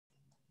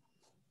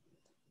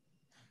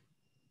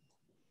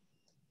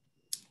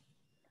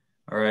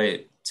All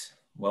right,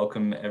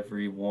 welcome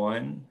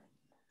everyone.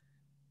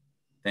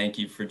 Thank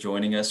you for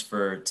joining us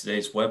for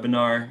today's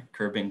webinar,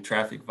 Curbing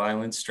Traffic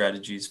Violence,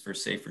 Strategies for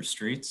Safer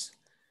Streets.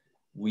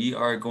 We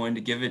are going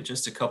to give it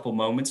just a couple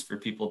moments for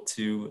people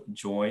to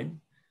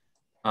join.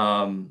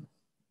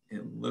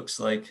 It looks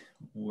like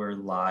we're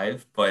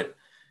live, but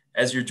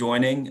as you're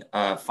joining,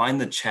 find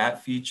the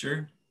chat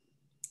feature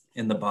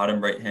in the bottom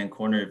right-hand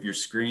corner of your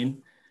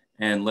screen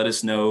and let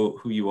us know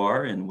who you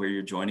are and where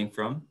you're joining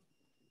from.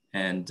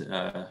 And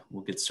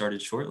we'll get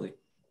started shortly.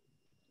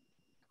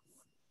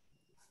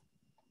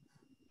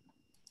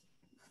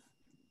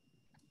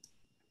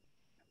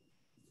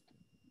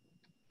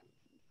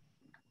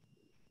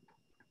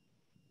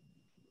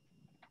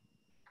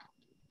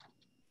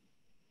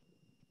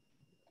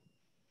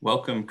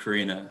 Welcome,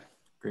 Karina.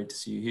 Great to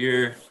see you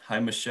here. Hi,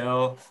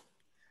 Michelle.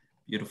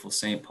 Beautiful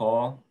St.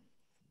 Paul.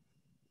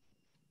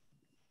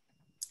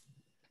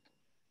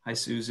 Hi,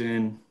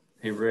 Susan.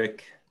 Hey,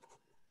 Rick.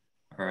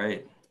 All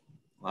right,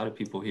 a lot of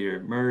people here.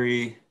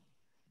 Murray.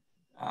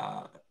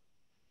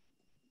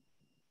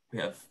 We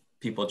have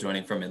people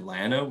joining from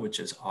Atlanta, which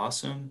is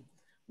awesome.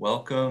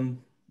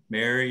 Welcome,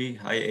 Mary.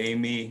 Hi,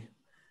 Amy.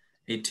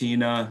 Hey,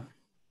 Tina.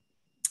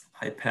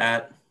 Hi,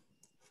 Pat.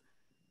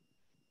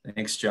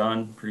 Thanks,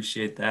 John.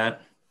 Appreciate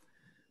that.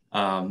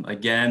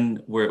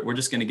 Again, we're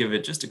just going to give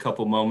it just a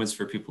couple moments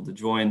for people to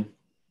join.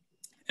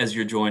 As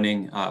you're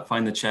joining,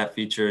 find the chat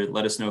feature,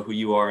 let us know who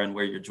you are and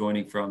where you're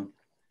joining from,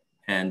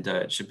 and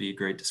it should be a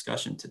great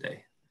discussion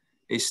today.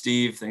 Hey,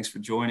 Steve, thanks for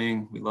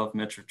joining. We love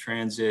Metro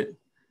Transit.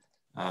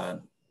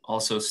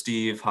 Also,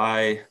 Steve,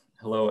 hi.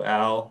 Hello,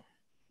 Al,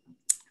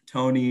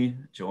 Tony,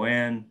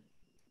 Joanne,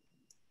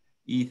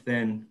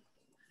 Ethan.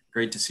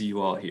 Great to see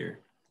you all here.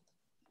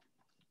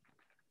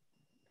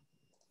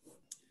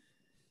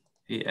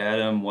 Hey,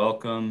 Adam,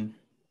 welcome.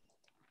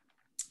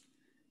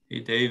 Hey,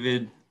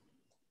 David,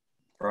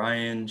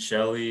 Brian,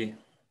 Shelley.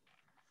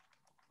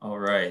 All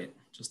right,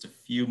 just a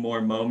few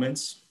more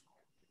moments.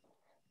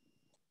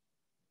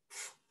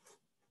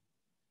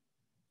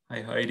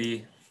 Hi,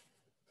 Heidi.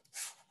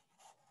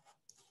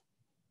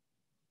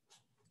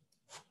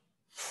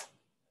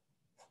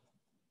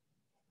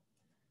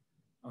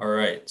 All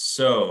right,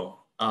 so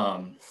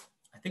I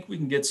think we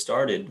can get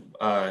started.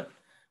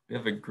 We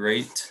have a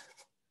great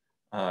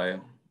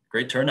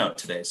turnout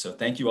today, so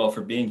thank you all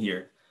for being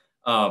here.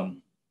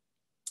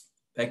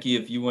 Becky,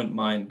 if you wouldn't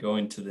mind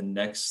going to the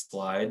next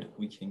slide,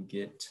 we can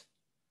get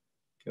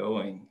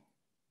going.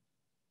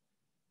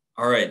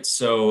 All right,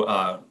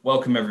 so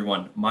welcome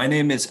everyone. My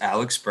name is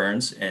Alex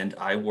Burns and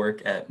I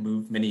work at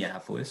Move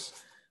Minneapolis.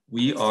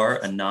 We are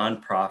a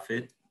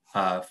nonprofit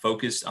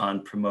focused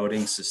on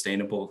promoting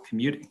sustainable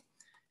commuting.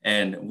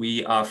 And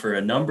we offer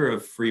a number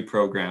of free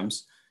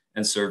programs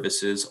and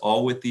services,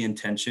 all with the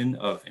intention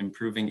of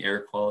improving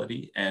air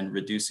quality and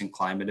reducing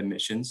climate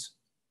emissions.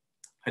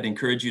 I'd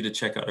encourage you to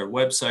check out our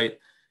website.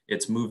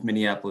 It's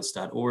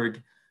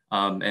moveminneapolis.org.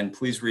 And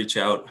please reach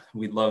out.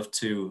 We'd love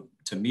to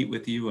meet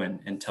with you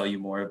and tell you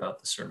more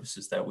about the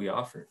services that we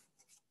offer.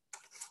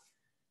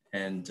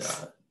 And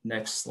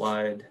next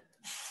slide.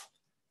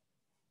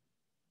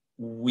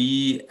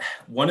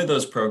 One of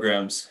those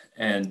programs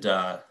and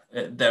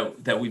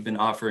that we've been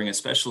offering,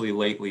 especially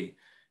lately,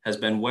 has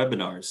been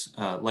webinars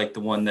like the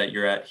one that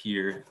you're at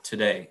here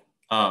today.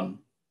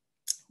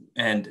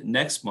 And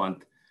next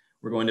month,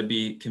 we're going to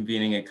be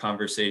convening a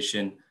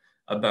conversation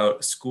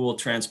about school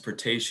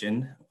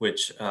transportation,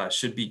 which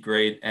should be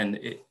great. And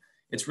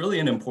it's really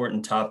an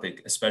important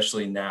topic,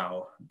 especially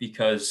now,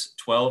 because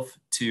 12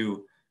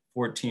 to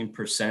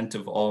 14%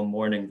 of all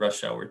morning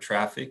rush hour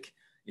traffic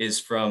is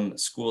from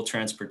school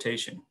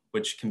transportation,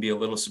 which can be a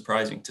little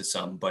surprising to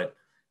some, but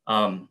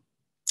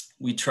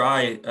we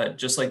try,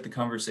 just like the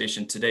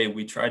conversation today,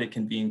 we try to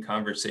convene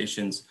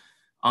conversations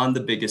on the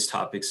biggest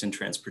topics in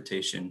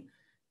transportation.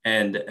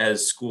 And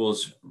as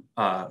schools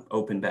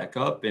open back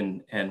up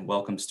and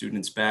welcome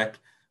students back,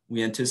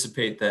 we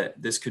anticipate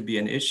that this could be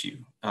an issue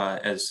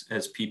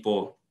as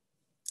people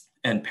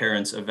and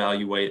parents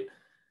evaluate,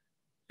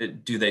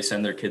 do they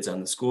send their kids on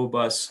the school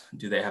bus?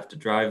 Do they have to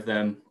drive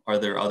them? Are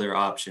there other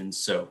options?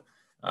 So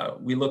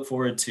we look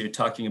forward to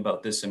talking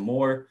about this and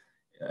more.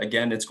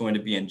 Again, it's going to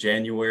be in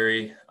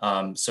January.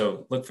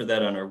 So look for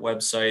that on our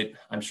website.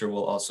 I'm sure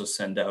we'll also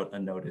send out a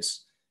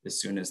notice as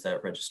soon as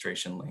that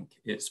registration link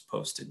is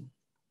posted.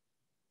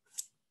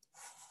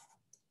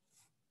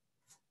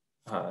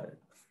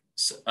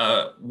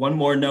 One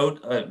more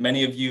note,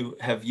 many of you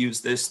have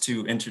used this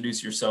to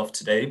introduce yourself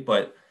today,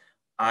 but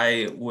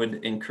I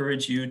would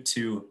encourage you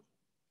to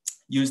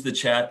use the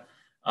chat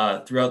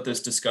throughout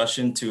this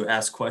discussion to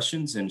ask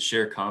questions and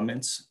share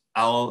comments.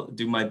 I'll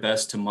do my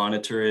best to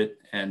monitor it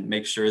and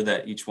make sure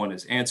that each one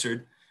is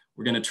answered.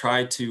 We're going to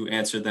try to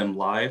answer them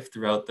live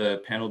throughout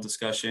the panel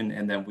discussion,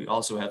 and then we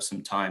also have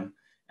some time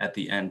at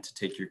the end to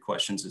take your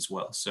questions as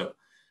well. So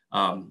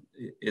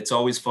it's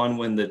always fun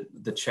when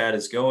the chat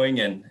is going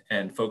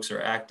and folks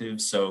are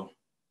active, so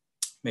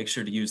make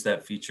sure to use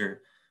that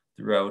feature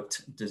throughout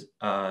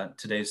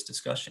today's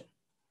discussion.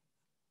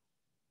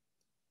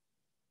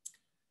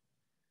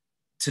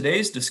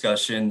 Today's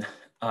discussion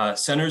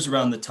centers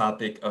around the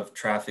topic of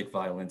traffic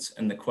violence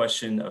and the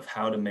question of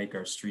how to make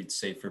our streets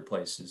safer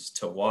places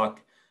to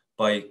walk,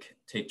 bike,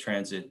 take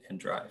transit, and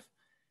drive.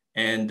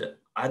 And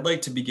I'd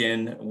like to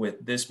begin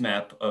with this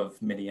map of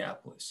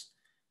Minneapolis.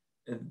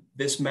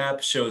 This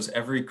map shows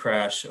every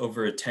crash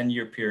over a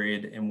 10-year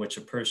period in which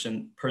a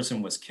person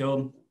was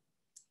killed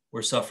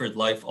or suffered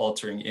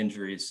life-altering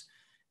injuries.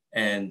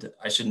 And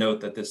I should note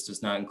that this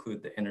does not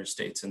include the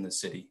interstates in the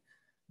city.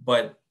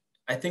 But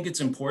I think it's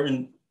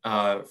important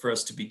for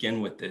us to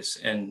begin with this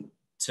and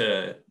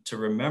to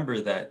remember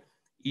that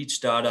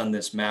each dot on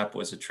this map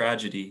was a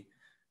tragedy,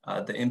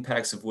 the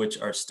impacts of which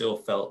are still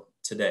felt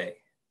today.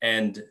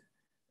 And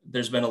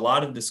there's been a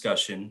lot of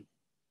discussion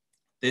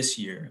this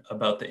year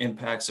about the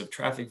impacts of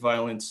traffic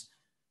violence,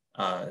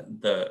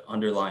 the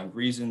underlying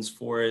reasons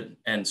for it,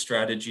 and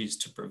strategies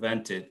to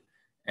prevent it.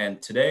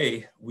 And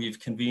today we've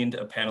convened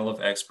a panel of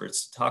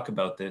experts to talk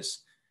about this,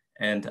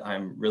 and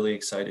I'm really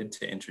excited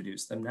to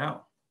introduce them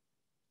now.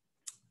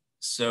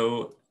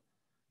 So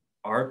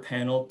our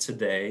panel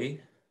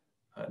today,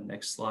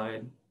 next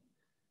slide,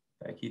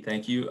 Becky,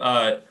 thank you.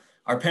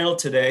 Our panel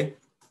today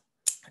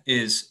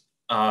is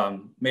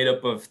made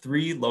up of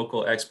 3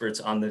 local experts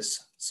on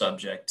this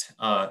subject.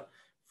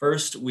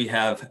 First, we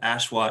have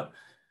Ashwat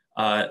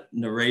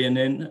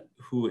Narayanan,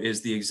 who is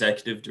the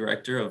executive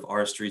director of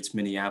Our Streets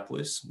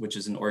Minneapolis, which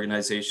is an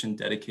organization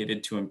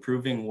dedicated to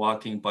improving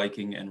walking,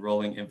 biking, and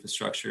rolling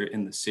infrastructure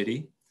in the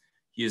city.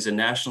 He is a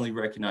nationally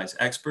recognized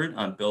expert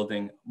on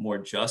building more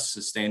just,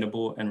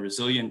 sustainable, and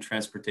resilient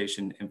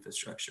transportation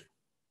infrastructure.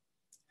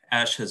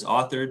 Ash has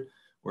authored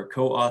or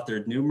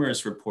co-authored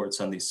numerous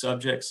reports on these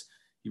subjects.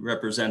 He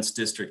represents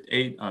District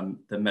 8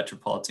 on the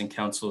Metropolitan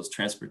Council's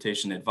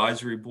Transportation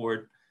Advisory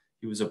Board.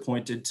 He was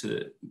appointed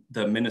to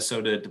the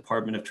Minnesota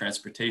Department of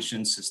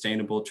Transportation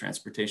Sustainable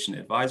Transportation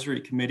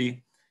Advisory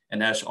Committee,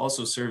 and Ash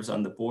also serves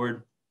on the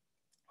board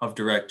of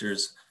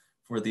directors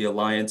for the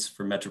Alliance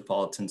for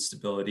Metropolitan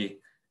Stability.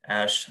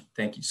 Ash,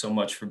 thank you so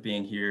much for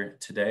being here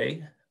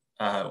today.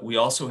 We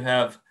also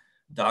have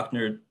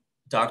Dr.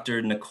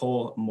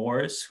 Nichole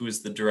Morris, who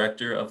is the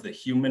director of the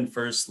Human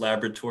First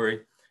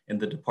Laboratory in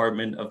the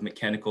Department of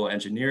Mechanical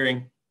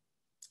Engineering.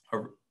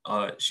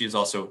 She is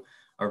also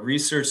a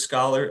research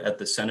scholar at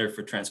the Center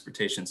for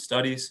Transportation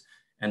Studies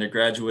and a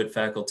graduate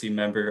faculty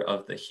member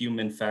of the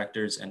Human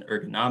Factors and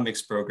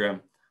Ergonomics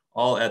program,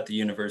 all at the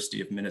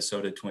University of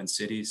Minnesota Twin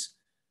Cities.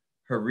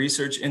 Her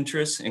research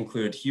interests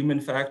include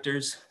human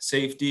factors,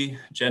 safety,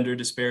 gender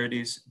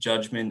disparities,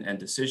 judgment and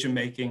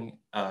decision-making,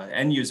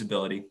 and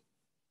usability.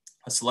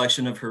 A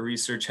selection of her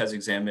research has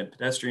examined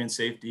pedestrian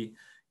safety,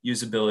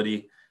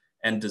 usability,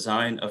 and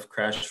design of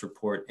crash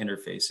report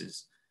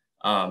interfaces.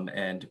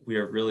 And we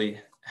are really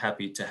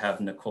happy to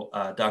have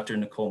Dr.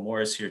 Nichole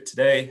Morris here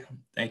today.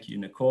 Thank you,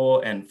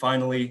 Nichole. And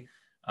finally,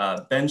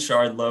 Ben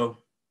Shardlow,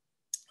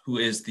 who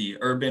is an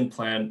urban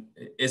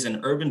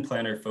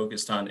planner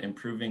focused on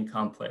improving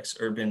complex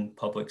urban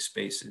public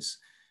spaces.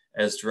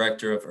 As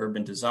Director of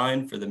Urban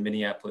Design for the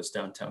Minneapolis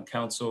Downtown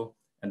Council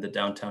and the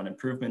Downtown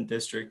Improvement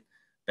District,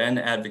 Ben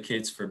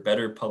advocates for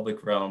better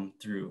public realm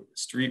through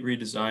street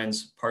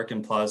redesigns, park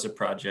and plaza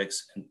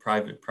projects, and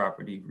private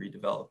property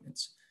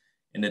redevelopments.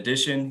 In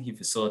addition, he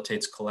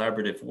facilitates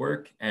collaborative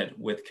work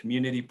with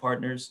community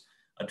partners,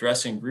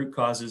 addressing root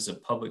causes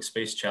of public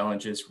space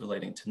challenges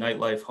relating to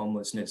nightlife,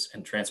 homelessness,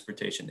 and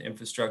transportation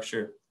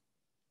infrastructure.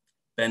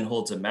 Ben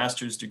holds a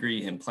master's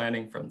degree in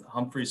planning from the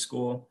Humphrey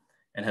School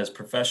and has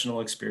professional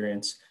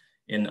experience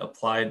in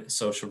applied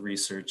social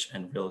research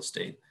and real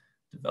estate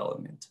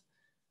development.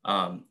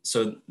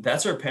 So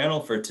that's our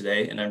panel for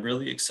today, and I'm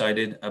really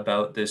excited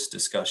about this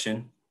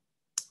discussion.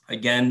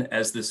 Again,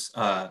 as this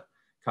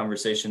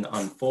conversation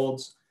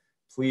unfolds,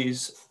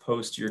 please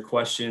post your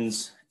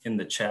questions in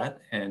the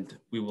chat and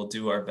we will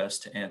do our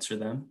best to answer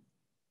them.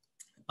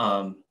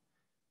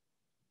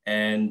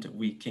 And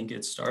we can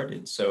get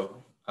started.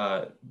 So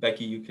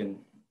Becky, you can,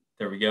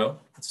 there we go,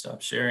 let's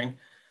stop sharing.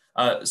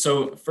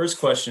 So first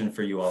question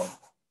for you all.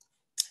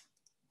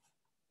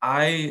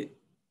 I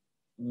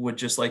would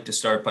just like to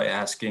start by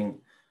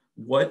asking,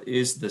 what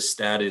is the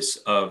status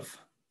of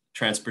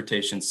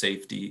transportation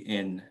safety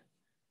in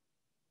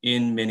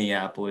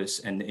Minneapolis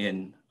and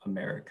in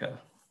America?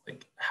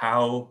 Like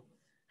how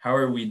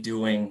are we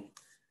doing?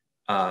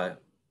 How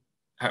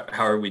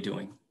are we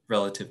doing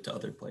relative to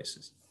other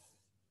places?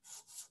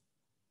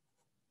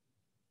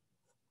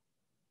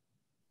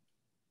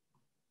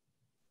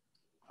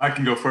 I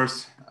can go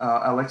first,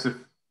 Alex, if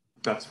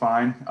that's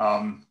fine.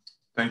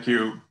 Thank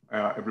you,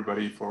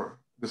 everybody, for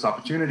this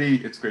opportunity.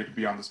 It's great to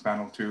be on this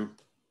panel too,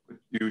 with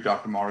you,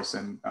 Dr. Morris,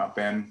 and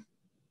Ben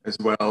as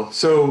well.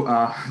 So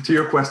to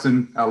your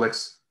question,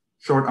 Alex,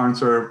 short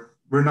answer,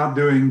 we're not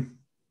doing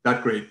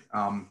that great.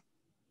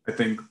 I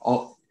think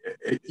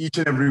each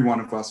and every one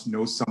of us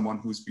knows someone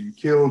who's been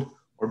killed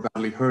or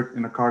badly hurt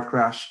in a car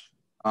crash.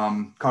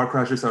 Car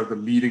crashes are the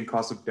leading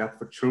cause of death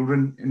for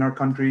children in our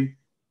country.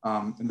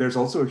 And there's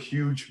also a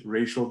huge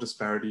racial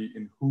disparity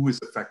in who is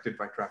affected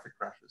by traffic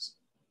crashes.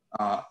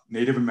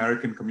 Native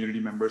American community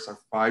members are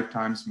 5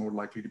 times more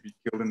likely to be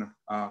killed in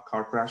a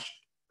car crash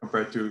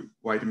compared to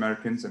white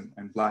Americans,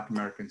 and Black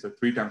Americans are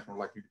 3 times more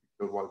likely to be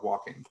killed while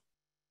walking.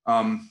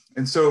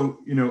 And so,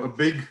 a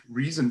big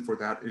reason for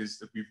that is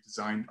that we've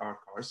designed our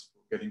cars for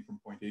getting from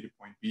point A to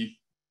point B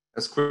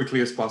as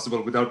quickly as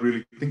possible without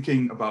really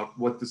thinking about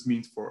what this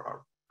means for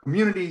our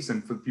communities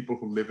and for the people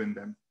who live in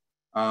them.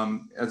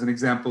 As an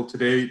example,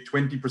 today,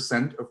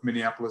 20% of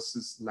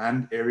Minneapolis's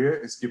land area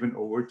is given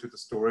over to the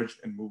storage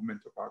and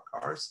movement of our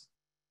cars.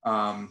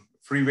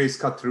 Freeways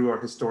cut through our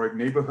historic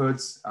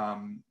neighborhoods.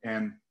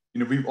 And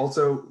we've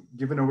also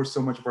given over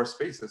so much of our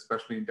space,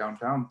 especially in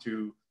downtown,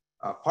 to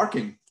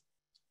parking.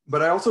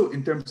 But I also,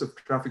 in terms of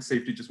traffic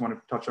safety, just want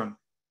to touch on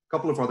a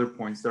couple of other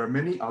points. There are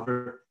many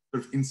other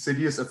sort of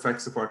insidious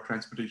effects of our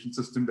transportation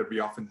system that we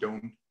often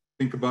don't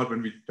think about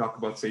when we talk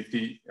about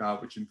safety,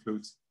 which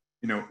includes,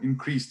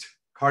 increased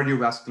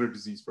cardiovascular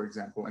disease, for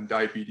example, and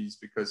diabetes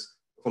because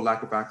of a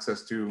lack of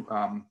access to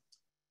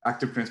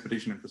active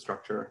transportation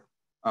infrastructure.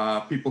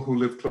 People who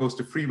live close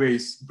to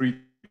freeways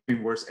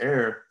breathing worse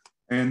air.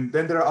 And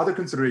then there are other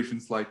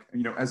considerations like,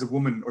 as a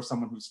woman or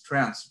someone who's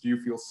trans, do you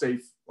feel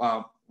safe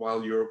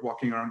while you're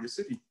walking around your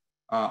city?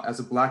 As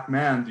a Black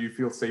man, do you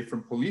feel safe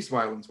from police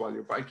violence while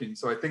you're biking?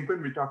 So I think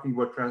when we're talking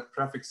about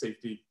traffic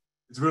safety,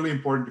 it's really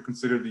important to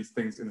consider these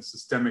things in a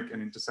systemic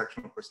and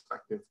intersectional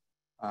perspective.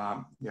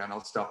 And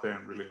I'll stop there.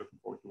 I'm really looking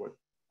forward to what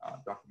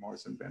Dr.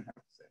 Morris and Ben have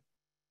to say.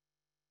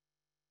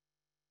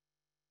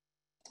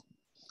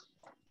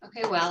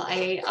 Okay, well,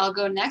 I'll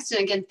go next. And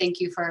again, thank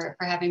you for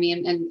having me.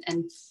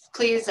 And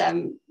please,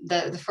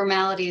 the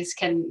formalities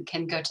can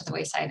go to the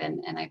wayside,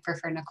 and I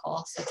prefer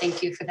Nichole. So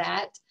thank you for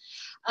that.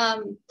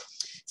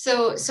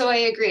 So I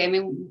agree. I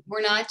mean,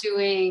 we're not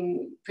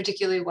doing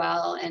particularly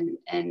well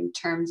in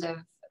terms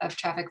of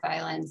traffic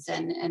violence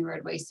and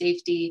roadway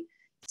safety.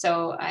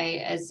 So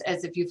as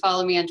if you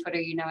follow me on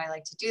Twitter, I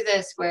like to do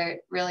this, where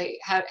really,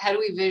 how do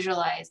we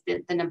visualize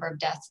the number of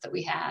deaths that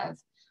we have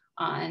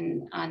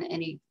on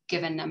any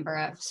given number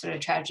of sort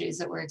of tragedies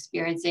that we're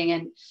experiencing.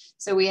 And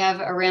so we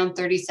have around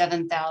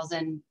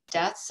 37,000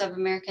 deaths of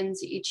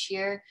Americans each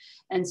year.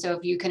 And so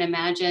if you can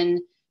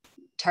imagine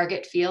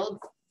Target Field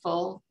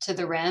full to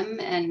the rim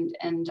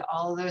and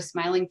all of those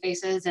smiling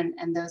faces,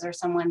 and those are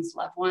someone's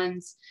loved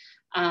ones,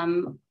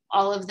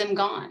 all of them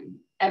gone.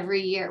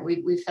 Every year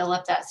we fill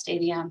up that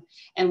stadium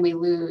and we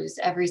lose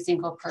every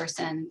single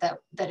person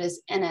that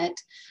is in it.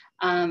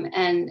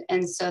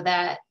 And so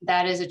that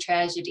is a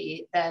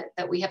tragedy that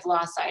we have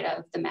lost sight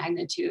of the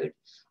magnitude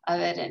of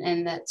it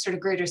and the sort of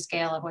greater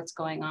scale of what's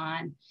going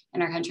on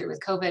in our country with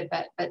COVID,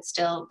 but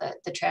still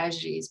the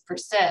tragedies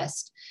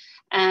persist.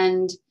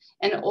 And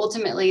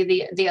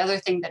ultimately the other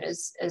thing that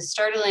is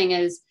startling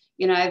is,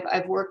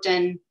 I've worked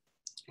in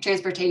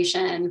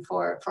transportation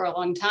for a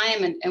long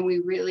time, and we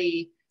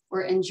really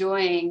were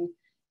enjoying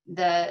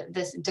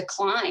this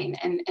decline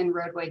in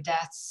roadway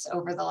deaths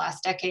over the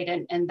last decade,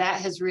 and that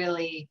has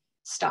really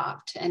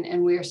stopped,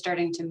 and we are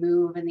starting to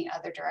move in the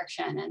other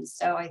direction. And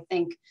so I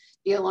think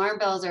the alarm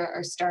bells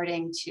are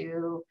starting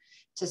to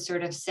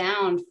sort of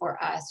sound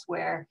for us,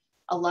 where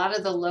a lot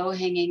of the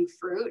low-hanging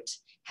fruit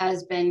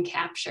has been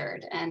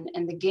captured, and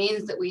the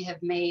gains that we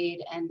have made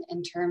and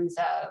in terms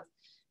of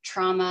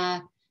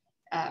trauma,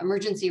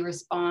 emergency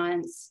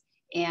response,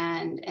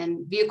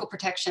 and vehicle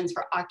protections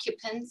for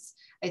occupants.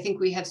 I think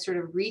we have sort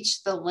of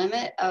reached the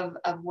limit of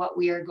what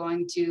we are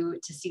going to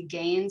see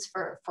gains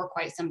for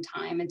quite some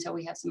time, until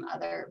we have some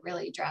other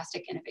really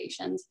drastic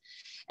innovations.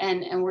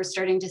 And we're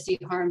starting to see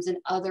harms in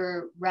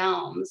other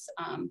realms.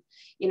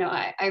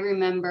 I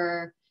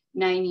remember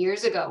 9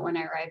 years ago when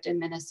I arrived in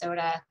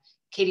Minnesota,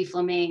 Katie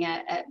Fleming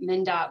at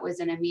MnDOT was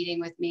in a meeting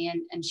with me,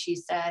 and she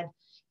said,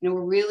 we're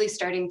really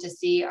starting to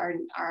see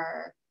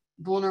our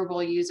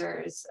vulnerable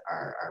users,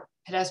 our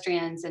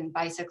pedestrians and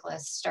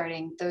bicyclists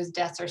those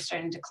deaths are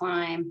starting to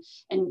climb.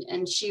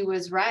 And she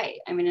was right.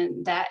 I mean,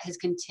 and that has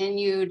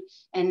continued.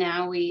 And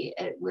now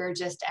we're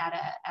just at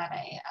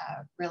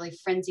a really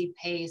frenzied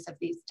pace of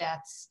these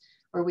deaths,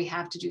 where we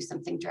have to do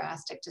something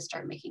drastic to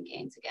start making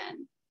gains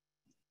again.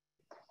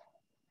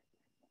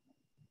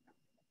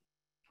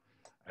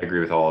 I agree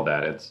with all of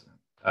that. It's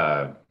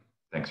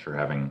thanks for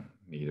having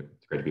me.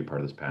 It's great to be part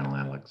of this panel,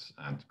 Alex.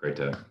 It's great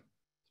to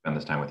spend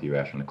this time with you,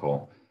 Ash and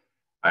Nichole.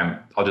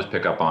 I'll just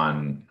pick up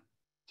on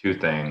 2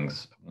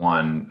 things.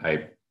 One,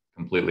 I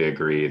completely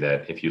agree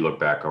that if you look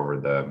back over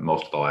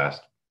most of the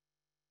last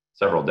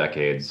several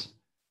decades,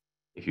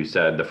 if you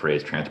said the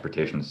phrase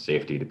transportation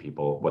safety to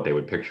people, what they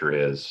would picture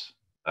is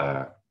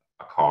a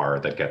car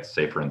that gets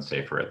safer and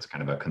safer. It's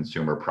kind of a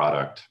consumer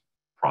product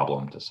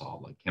problem to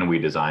solve. Like, can we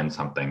design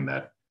something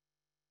that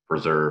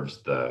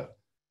preserves the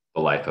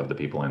life of the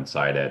people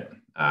inside it?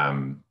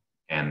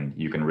 And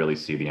you can really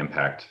see the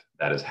impact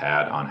that has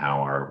had on how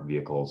our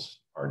vehicles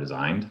are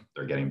designed.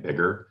 They're getting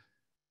bigger,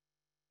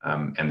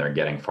 and they're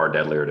getting far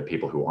deadlier to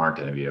people who aren't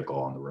in a vehicle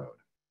on the road.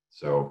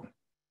 So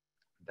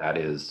that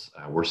is,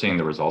 we're seeing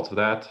the results of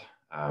that.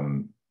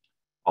 I'll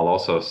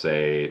also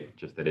say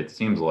just that it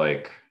seems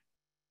like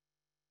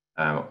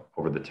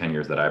over the 10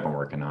 years that I've been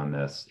working on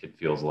this, it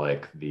feels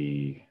like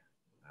the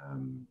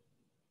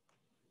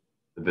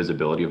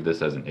visibility of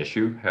this as an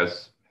issue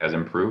has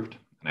improved.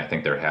 And I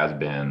think there has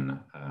been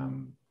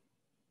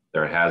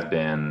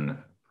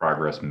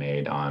progress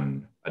made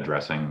on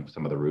addressing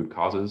some of the root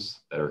causes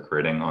that are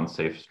creating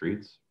unsafe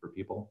streets for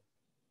people,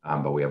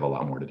 but we have a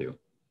lot more to do.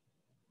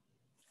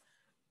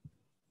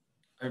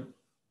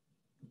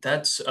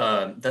 That's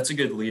a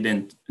good lead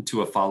in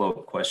to a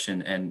follow-up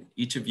question, and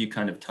each of you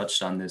kind of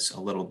touched on this a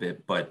little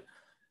bit, but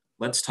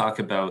let's talk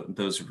about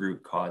those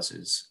root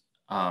causes.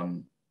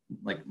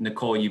 Like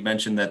Nichole, you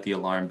mentioned that the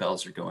alarm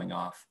bells are going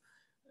off.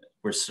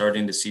 We're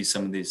starting to see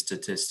some of these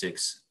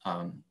statistics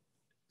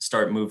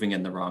start moving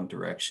in the wrong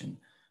direction.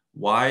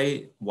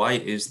 Why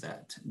is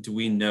that? Do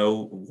we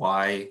know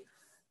why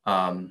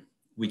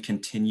we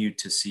continue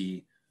to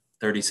see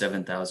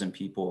 37,000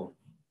 people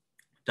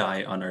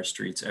die on our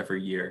streets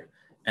every year,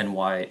 and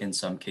why in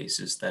some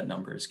cases that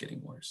number is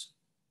getting worse?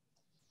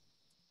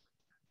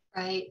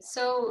 Right.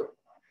 So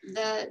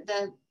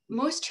the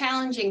most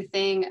challenging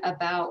thing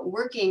about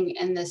working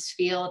in this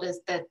field is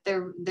that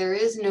there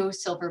is no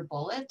silver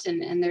bullet,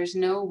 and there's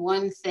no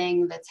one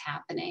thing that's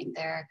happening.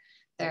 There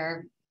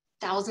are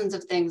thousands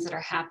of things that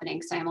are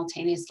happening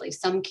simultaneously,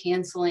 some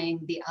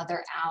canceling the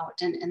other out,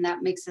 and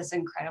that makes this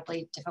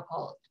incredibly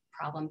difficult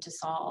problem to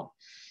solve.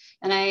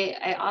 And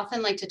I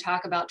often like to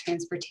talk about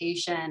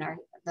transportation, or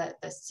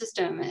the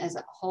system as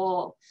a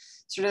whole,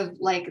 sort of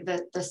like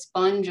the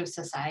sponge of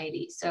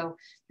society. So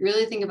you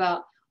really think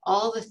about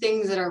all the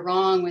things that are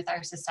wrong with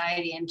our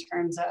society in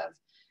terms of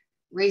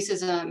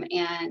racism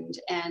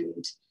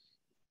and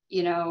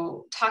you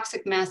know,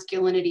 toxic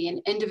masculinity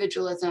and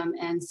individualism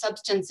and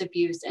substance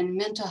abuse and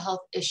mental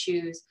health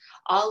issues.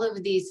 All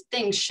of these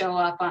things show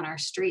up on our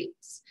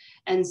streets.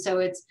 And so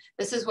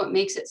this is what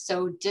makes it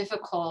so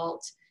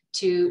difficult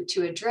to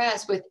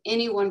address with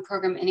any one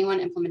program, any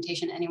one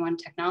implementation, any one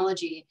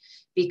technology,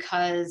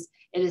 because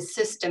it is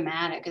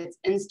systematic, it's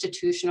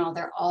institutional.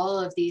 There are all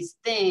of these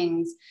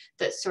things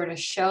that sort of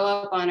show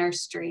up on our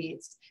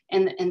streets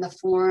in the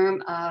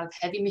form of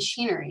heavy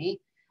machinery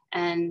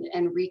and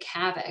wreak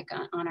havoc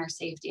on our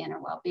safety and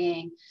our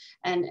well-being.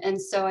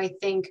 And so I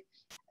think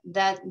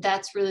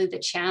that's really the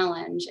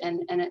challenge,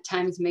 and at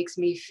times makes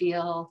me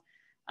feel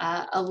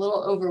a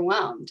little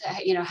overwhelmed.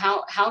 You know,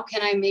 how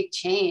can I make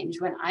change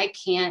when I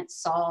can't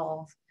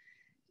solve,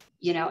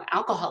 you know,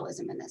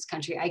 alcoholism in this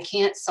country? I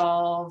can't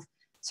solve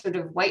sort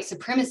of white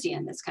supremacy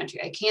in this country.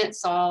 I can't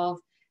solve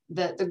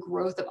the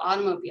growth of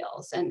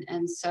automobiles.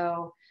 And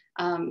so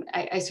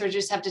I sort of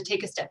just have to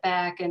take a step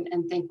back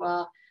and think,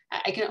 well,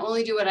 I can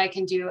only do what I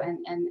can do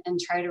and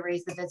try to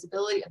raise the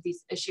visibility of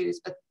these issues.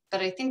 But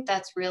I think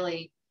that's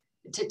really,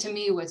 to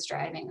me, what's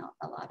driving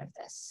a lot of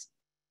this.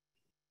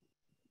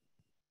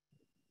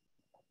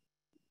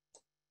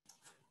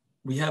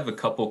 We have a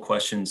couple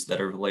questions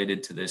that are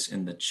related to this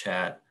in the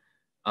chat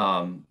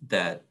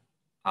that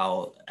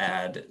I'll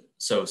add.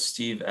 So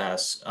Steve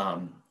asks,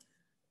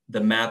 the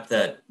map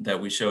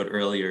that we showed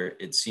earlier,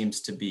 it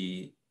seems to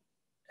be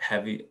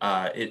heavy.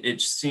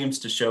 It seems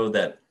to show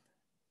that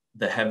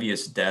the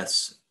heaviest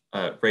deaths,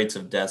 rates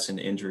of deaths and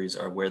injuries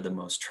are where the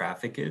most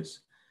traffic is.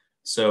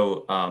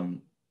 So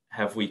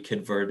have we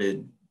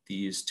converted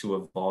these to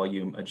a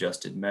volume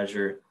adjusted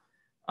measure?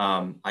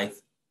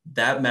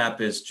 That map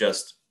is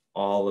just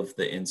all of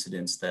the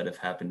incidents that have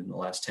happened in the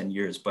last 10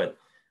 years, but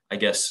I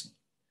guess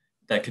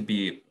that could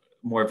be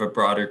more of a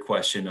broader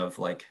question of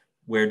like,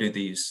 where do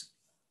these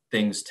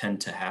things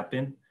tend to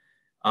happen?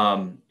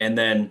 And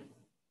then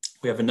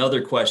we have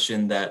another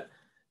question that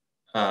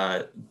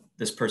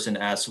this person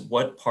asks,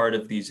 what part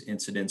of these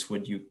incidents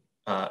would you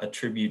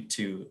attribute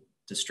to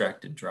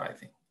distracted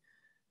driving?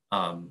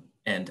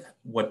 And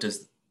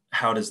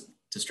how does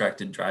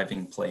distracted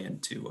driving play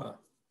into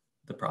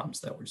the problems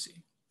that we're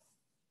seeing?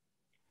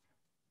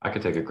 I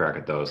could take a crack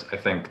at those. I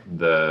think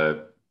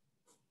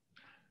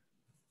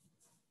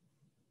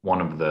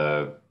one of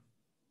the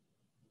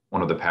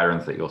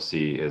patterns that you'll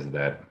see is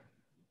that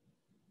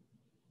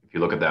if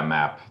you look at that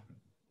map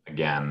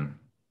again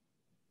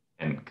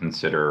and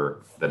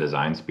consider the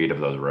design speed of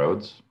those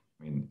roads,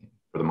 I mean,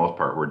 for the most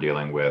part, we're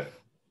dealing with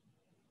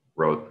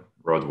roads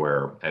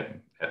where,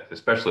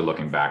 especially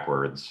looking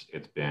backwards,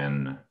 it's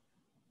been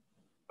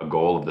a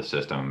goal of the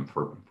system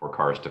for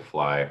cars to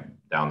fly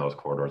down those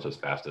corridors as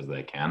fast as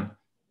they can.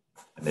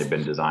 And they've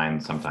been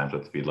designed sometimes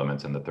with speed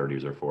limits in the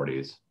 30s or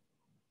 40s.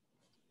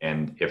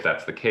 And if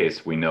that's the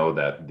case, we know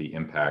that the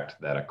impact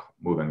that a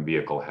moving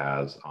vehicle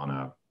has on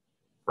a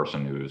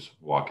person who's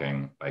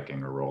walking,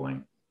 biking, or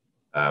rolling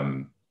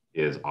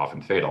is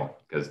often fatal,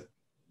 because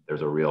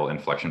there's a real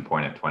inflection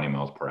point at 20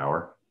 miles per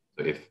hour.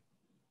 So if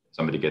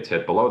somebody gets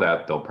hit below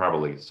that, they'll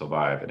probably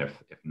survive. And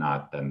if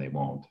not, then they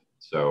won't.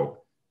 So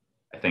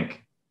I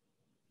think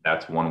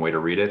that's one way to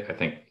read it. I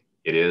think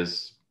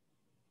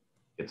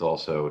it's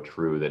also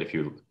true that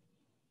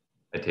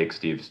I take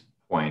Steve's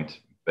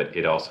point, but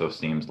it also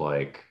seems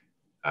like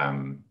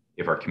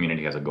if our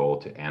community has a goal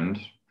to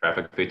end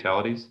traffic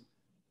fatalities,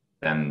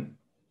 then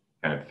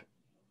kind of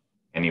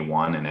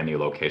anyone in any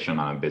location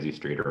on a busy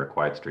street or a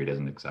quiet street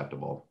isn't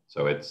acceptable.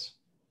 So I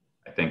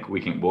think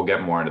we'll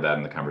get more into that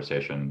in the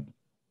conversation.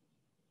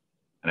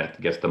 And I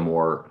guess the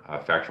more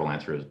factual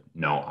answer is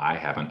no, I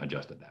haven't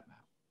adjusted that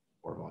map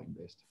or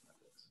volume-based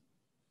methods.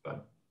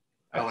 But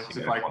Alex,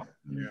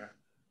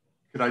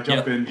 could I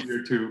jump in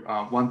here too?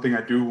 One thing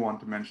I do want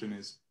to mention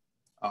is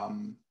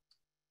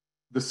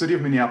the city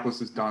of Minneapolis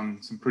has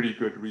done some pretty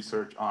good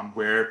research on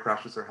where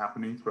crashes are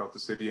happening throughout the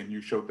city, and you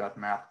showed that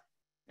map.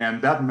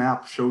 And that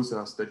map shows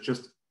us that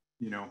just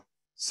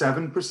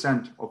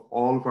 7% of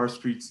all of our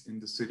streets in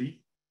the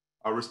city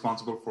are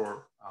responsible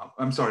for,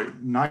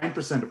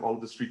 9% of all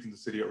of the streets in the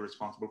city are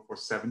responsible for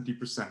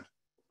 70% of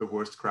the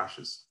worst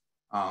crashes.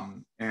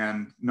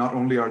 And not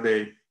only are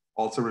they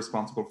also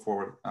responsible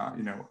for,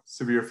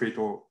 severe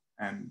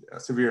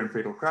and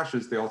fatal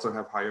crashes, they also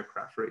have higher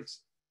crash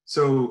rates.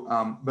 So,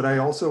 but I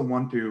also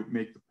want to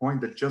make the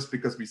point that just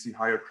because we see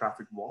higher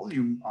traffic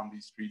volume on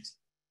these streets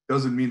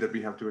doesn't mean that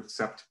we have to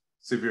accept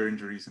severe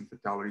injuries and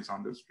fatalities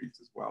on those streets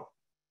as well.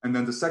 And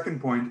then the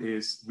second point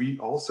is we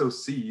also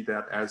see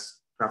that as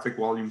traffic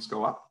volumes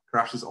go up,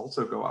 crashes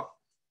also go up.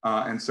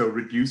 And so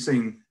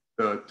reducing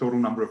the total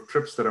number of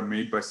trips that are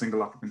made by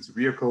single occupancy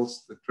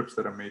vehicles, the trips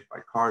that are made by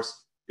cars,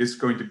 is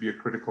going to be a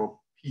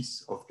critical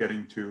piece of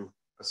getting to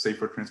a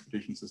safer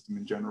transportation system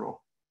in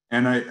general.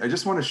 And I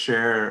just want to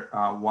share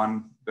a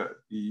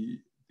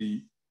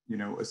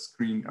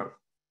screen up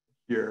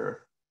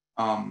here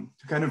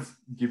to kind of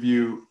give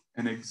you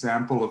an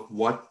example of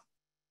what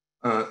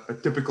a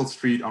typical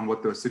street on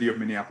what the city of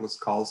Minneapolis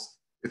calls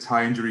its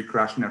high injury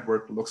crash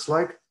network looks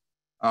like.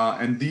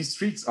 And these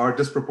streets are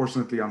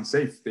disproportionately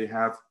unsafe. They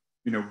have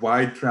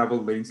wide travel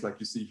lanes like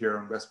you see here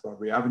on West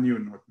Broadway Avenue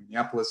in North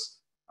Minneapolis.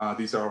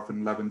 These are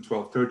often 11,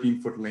 12,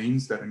 13-foot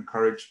lanes that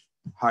encourage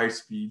high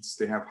speeds.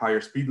 They have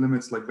higher speed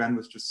limits, like Ben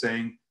was just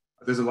saying.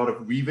 There's a lot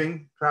of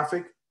weaving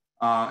traffic,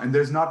 and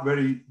there's not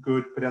very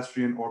good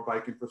pedestrian or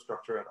bike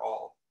infrastructure at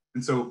all.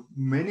 And so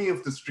many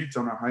of the streets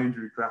on our high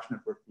injury crash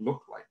network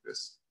look like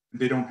this,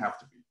 and they don't have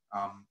to be.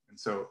 And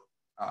so,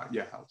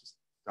 yeah, I'll just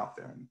stop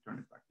there and turn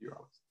it back to you,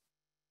 Alex.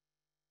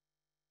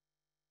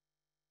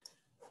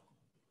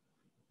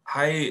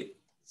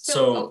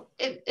 So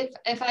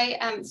if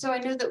I so I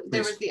know that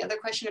there was the other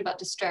question about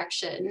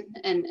distraction,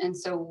 and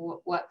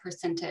so what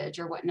percentage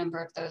or what number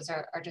of those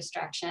are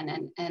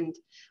distraction, and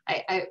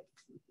I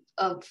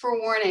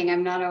forewarning,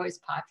 I'm not always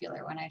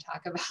popular when I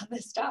talk about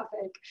this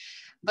topic,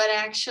 but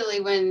actually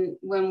when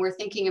we're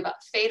thinking about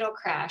fatal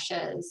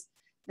crashes,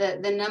 the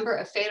number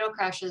of fatal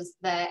crashes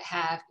that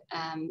have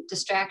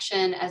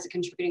distraction as a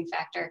contributing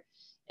factor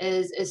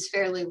is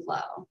fairly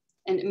low,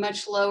 and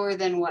much lower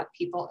than what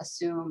people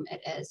assume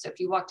it is. So if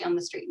you walk down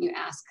the street and you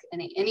ask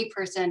any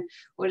person,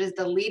 what is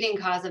the leading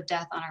cause of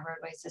death on our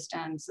roadway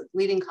systems,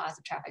 leading cause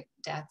of traffic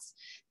deaths,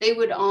 they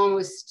would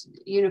almost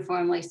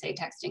uniformly say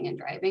texting and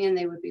driving, and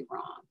they would be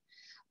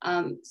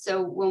wrong.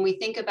 So when we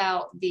think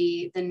about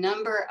the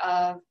number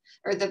of,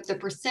 or the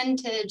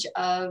percentage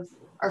of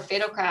our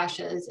fatal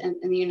crashes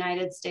in the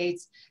United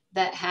States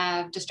that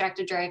have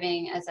distracted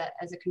driving as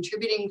a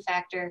contributing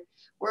factor,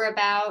 we're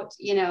about,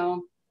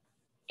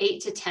 8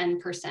 to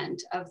 10%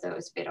 of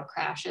those fatal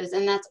crashes,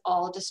 and that's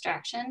all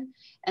distraction.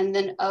 And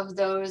then of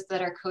those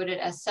that are coded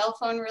as cell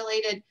phone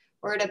related,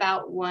 we're at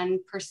about 1%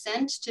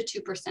 to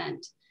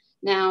 2%.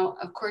 Now,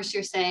 of course,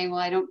 you're saying, well,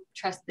 I don't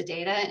trust the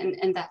data,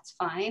 and that's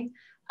fine.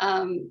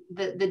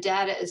 The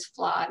data is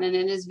flawed, and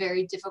it is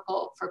very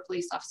difficult for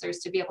police officers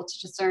to be able to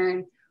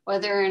discern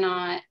whether or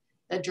not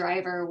the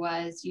driver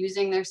was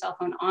using their cell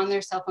phone, on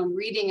their cell phone,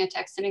 reading a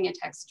text, sending a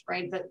text,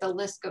 right? The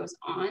list goes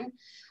on.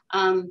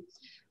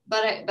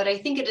 But I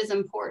think it is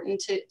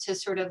important to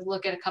sort of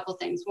look at a couple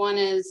things. One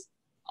is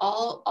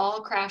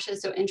all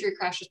crashes, so injury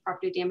crashes,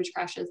 property damage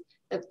crashes,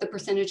 the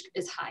percentage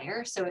is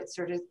higher. So it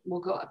sort of will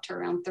go up to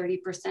around 30%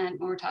 when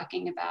we're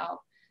talking about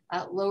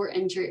lower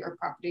injury or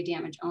property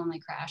damage only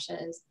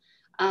crashes.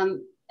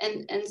 And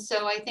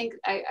so I think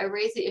I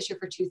raise the issue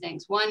for two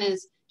things. One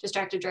is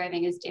distracted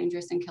driving is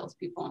dangerous and kills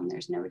people, and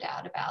there's no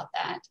doubt about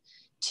that.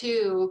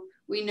 Two,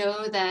 we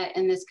know that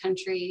in this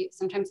country,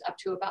 sometimes up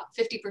to about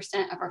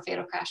 50% of our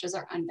fatal crashes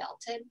are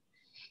unbelted.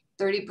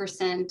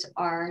 30%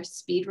 are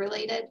speed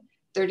related.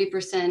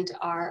 30%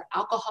 are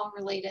alcohol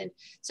related.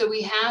 So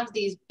we have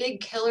these big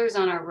killers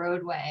on our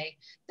roadway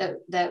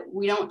that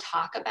we don't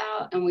talk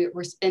about, and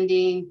we're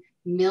spending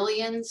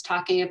millions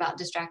talking about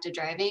distracted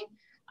driving.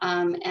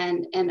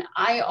 And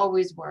I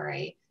always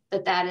worry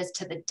that is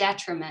to the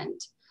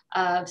detriment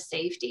of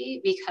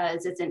safety,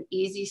 because it's an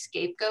easy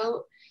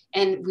scapegoat,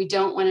 and we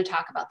don't want to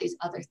talk about these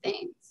other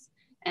things.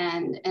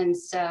 And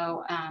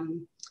so,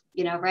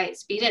 right,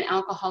 speed and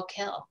alcohol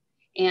kill.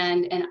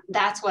 And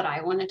that's what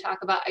I want to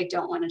talk about. I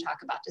don't want to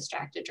talk about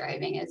distracted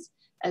driving.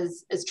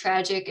 As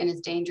tragic and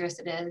as dangerous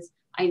it is,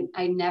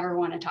 I never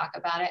want to talk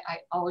about it. I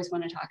always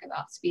want to talk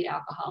about speed,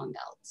 alcohol, and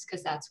belts,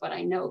 because that's what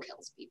I know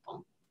kills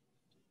people.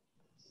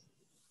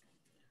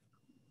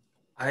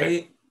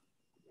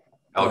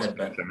 Alex,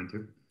 can I chime in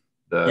too?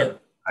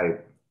 I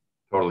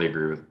totally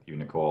agree with you,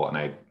 Nichole,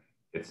 and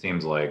it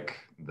seems like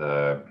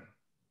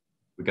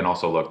We can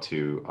also look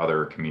to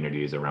other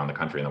communities around the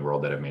country and the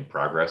world that have made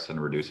progress in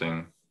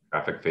reducing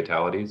traffic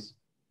fatalities.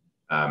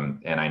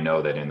 And I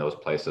know that in those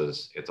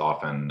places, it's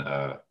often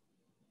an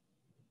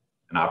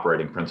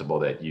operating principle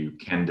that you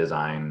can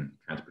design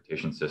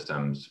transportation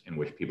systems in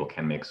which people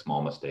can make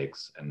small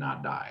mistakes and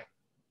not die.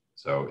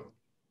 So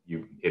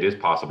it is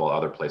possible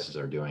other places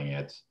are doing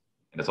it.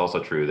 And it's also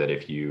true that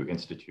if you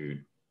institute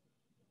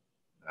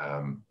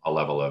a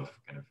level of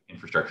kind of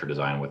infrastructure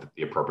design with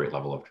the appropriate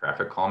level of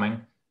traffic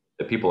calming,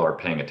 that people are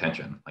paying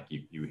attention. Like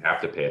you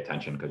have to pay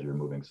attention because you're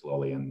moving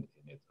slowly, and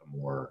it's a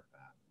more,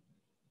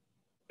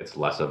 it's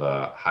less of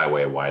a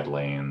highway wide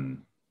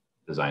lane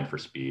designed for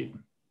speed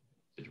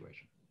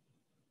situation.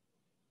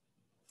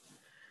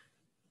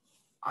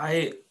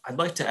 I'd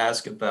like to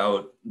ask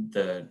about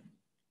the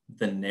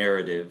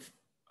narrative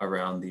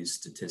around these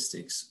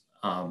statistics.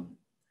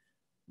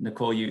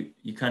 Nichole,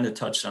 you kind of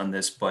touched on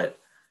this, but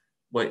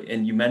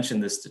and you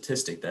mentioned the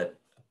statistic that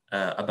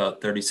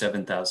about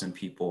 37,000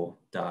 people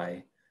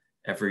die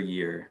every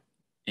year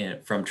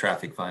from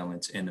traffic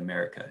violence in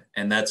America.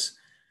 And that's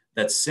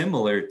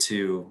similar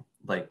to,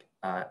 like,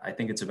 I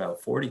think it's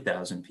about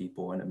 40,000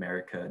 people in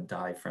America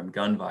die from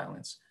gun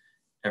violence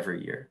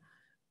every year.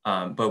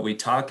 But we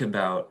talk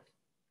about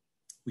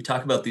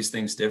these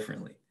things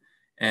differently.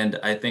 And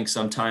I think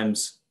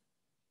sometimes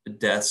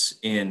deaths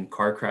in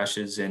car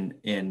crashes and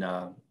in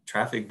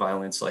traffic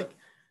violence, like,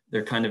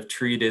 they're kind of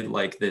treated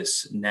like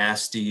this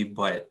nasty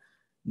but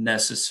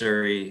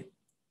necessary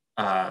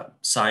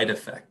side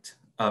effect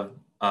of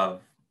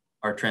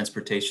our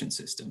transportation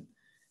system.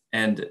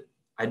 And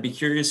I'd be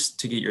curious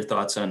to get your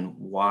thoughts on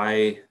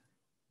why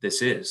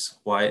this is.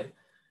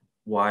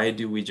 Why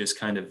do we just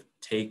kind of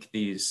take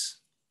these,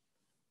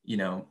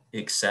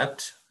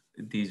 accept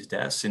these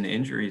deaths and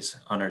injuries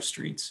on our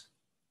streets?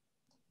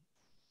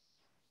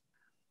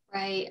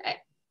 Right.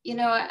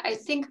 I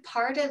think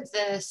part of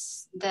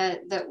this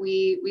that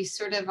we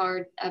sort of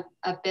are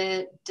a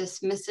bit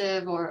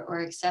dismissive or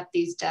accept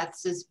these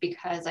deaths is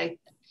because I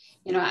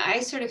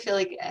sort of feel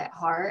like at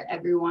heart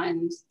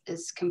everyone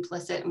is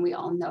complicit, and we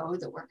all know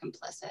that we're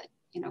complicit.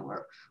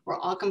 We're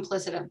all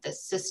complicit of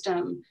this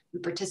system. We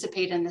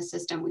participate in the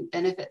system. We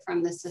benefit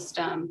from the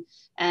system,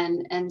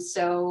 and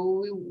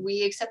so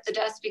we accept the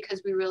deaths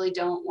because we really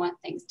don't want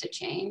things to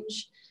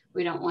change.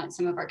 We don't want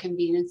some of our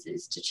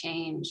conveniences to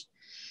change.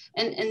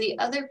 And the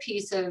other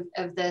piece of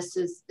this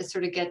is it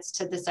sort of gets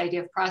to this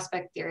idea of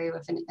prospect theory,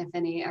 if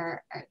any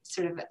are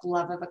sort of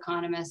love of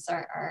economists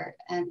are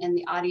in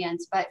the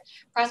audience. But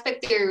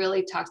prospect theory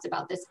really talks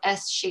about this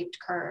S-shaped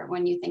curve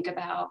when you think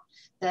about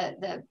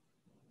the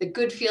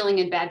good feeling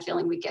and bad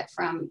feeling we get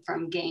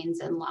from gains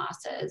and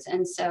losses.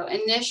 And so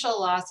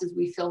initial losses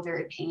we feel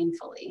very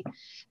painfully.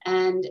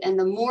 And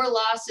the more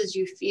losses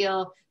you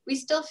feel, we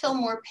still feel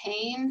more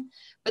pain,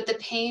 but the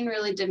pain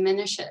really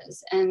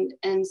diminishes. And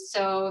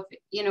so,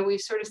 we've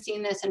sort of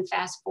seen this in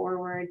fast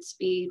forward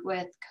speed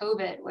with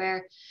COVID,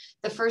 where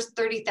the first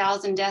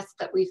 30,000 deaths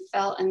that we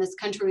felt in this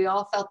country, we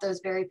all felt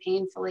those very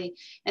painfully.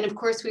 And of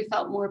course, we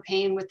felt more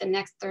pain with the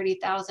next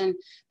 30,000,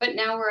 but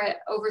now we're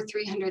at over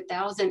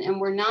 300,000, and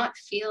we're not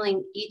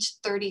feeling each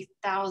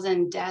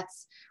 30,000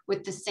 deaths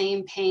with the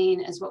same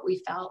pain as what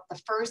we felt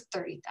the first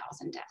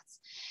 30,000 deaths.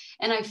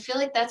 And I feel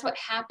like that's what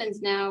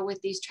happens now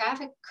with these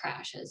traffic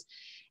crashes.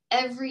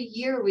 Every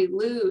year we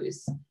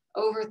lose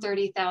over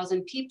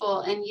 30,000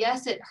 people. And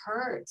yes, it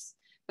hurts,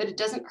 but it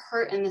doesn't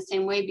hurt in the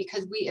same way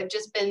because we have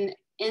just been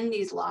in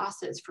these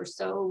losses for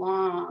so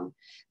long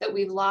that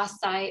we've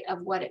lost sight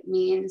of what it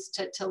means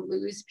to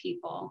lose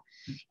people.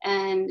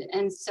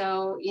 And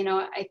so,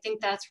 I think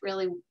that's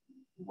really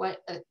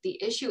what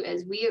the issue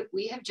is.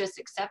 We have just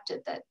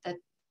accepted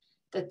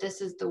that this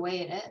is the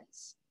way it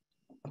is.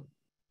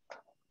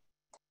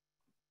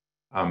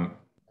 I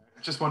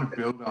just want to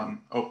build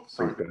on,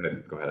 sorry. Go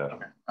ahead, Adam.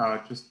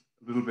 Okay. Just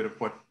a little bit of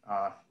what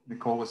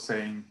Nichole was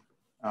saying.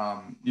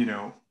 I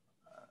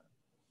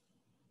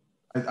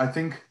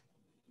think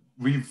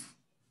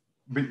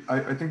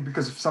I think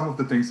because of some of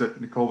the things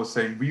that Nichole was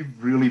saying, we've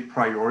really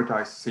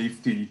prioritized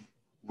safety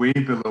way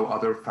below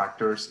other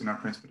factors in our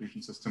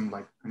transportation system,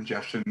 like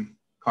congestion,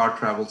 car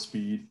travel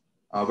speed,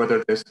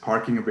 whether there's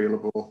parking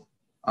available.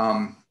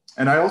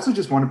 And I also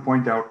just want to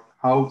point out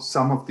how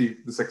some of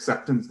this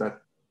acceptance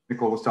that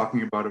Nichole was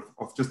talking about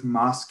of just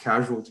mass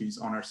casualties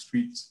on our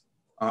streets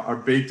are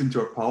baked into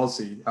our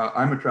policy.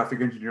 I'm a traffic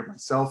engineer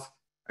myself.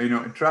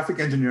 And traffic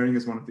engineering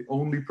is one of the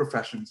only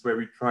professions where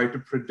we try to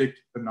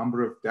predict the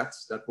number of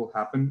deaths that will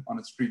happen on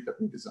a street that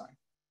we design.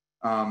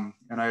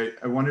 And I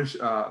want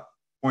to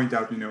point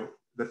out,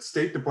 that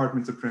state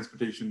departments of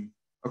transportation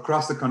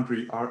across the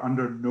country are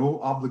under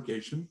no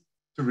obligation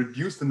to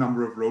reduce the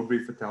number of roadway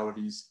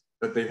fatalities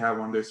that they have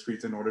on their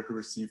streets in order to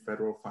receive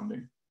federal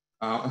funding.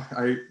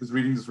 I was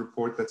reading this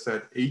report that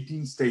said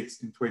 18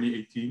 states in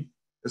 2018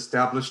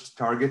 established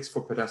targets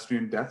for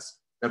pedestrian deaths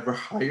that were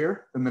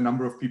higher than the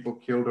number of people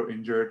killed or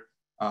injured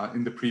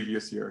in the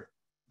previous year.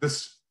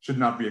 This should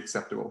not be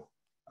acceptable.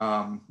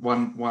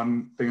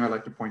 One thing I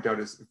like to point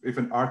out is if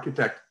an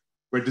architect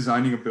were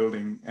designing a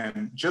building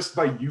and just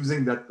by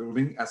using that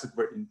building as it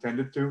were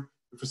intended to,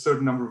 if a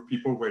certain number of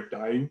people were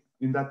dying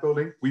in that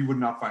building, we would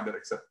not find that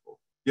acceptable.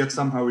 Yet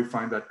somehow we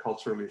find that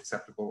culturally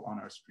acceptable on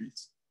our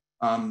streets.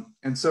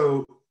 And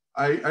so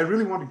I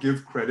really want to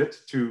give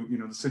credit to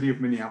the city of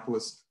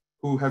Minneapolis,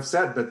 who have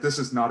said that this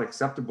is not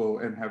acceptable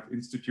and have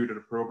instituted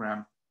a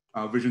program,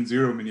 Vision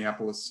Zero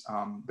Minneapolis,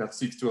 that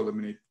seeks to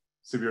eliminate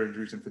severe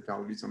injuries and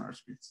fatalities on our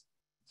streets.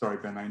 Sorry,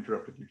 Ben, I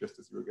interrupted you just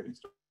as you were getting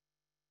started.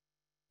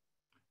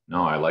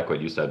 No, I like what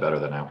you said better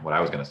than what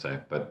I was going to say,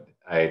 but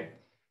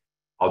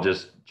I'll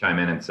just chime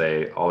in and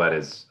say all that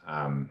is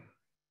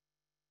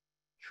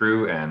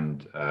true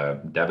and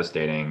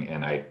devastating.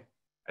 And I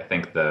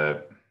think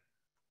the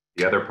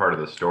other part of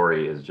the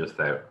story is just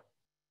that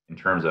in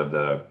terms of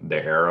the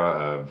era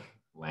of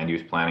land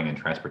use planning and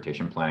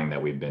transportation planning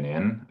that we've been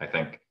in, I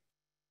think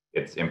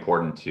it's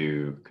important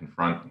to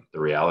confront the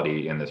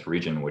reality in this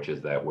region, which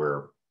is that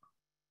we're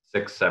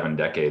 6-7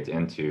 decades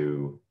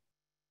into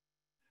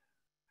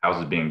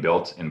houses being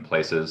built in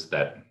places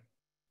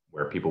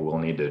where people will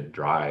need to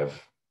drive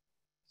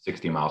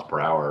 60 miles per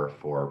hour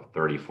for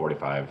 30,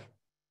 45,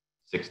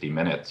 60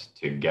 minutes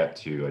to get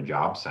to a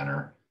job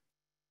center.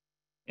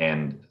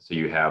 And so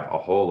you have a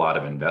whole lot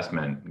of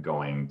investment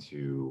going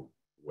to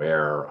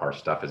where our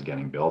stuff is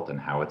getting built and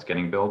how it's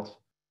getting built.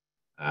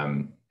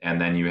 And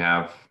then you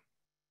have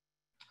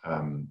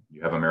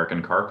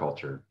American car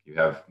culture. You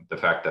have the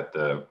fact that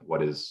the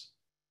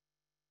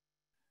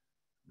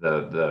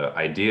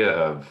idea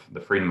of the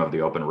freedom of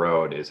the open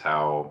road is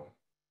how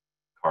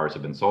cars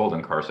have been sold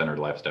and car-centered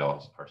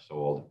lifestyles are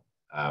sold.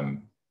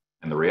 And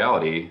the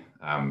reality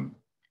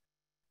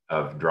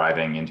of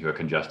driving into a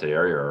congested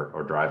area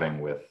or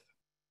driving with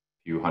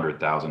a few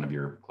 100,000 of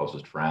your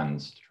closest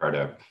friends to try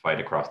to fight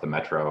across the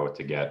metro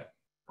to get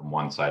from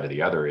one side to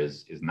the other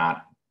is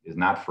not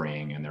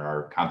freeing. And there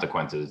are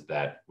consequences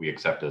that we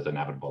accept as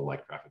inevitable,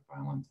 like traffic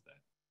violence,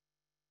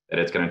 that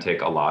it's going to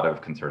take a lot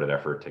of concerted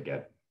effort to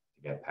get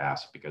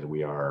past, because we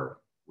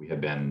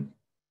have been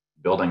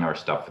building our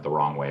stuff the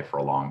wrong way for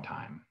a long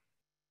time.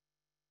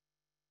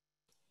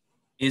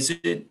 Is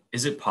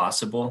it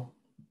possible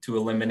to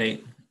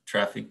eliminate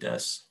traffic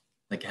deaths?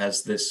 Like,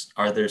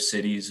 are there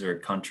cities or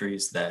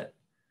countries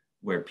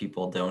where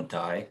people don't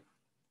die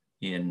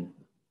in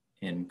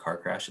car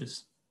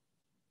crashes?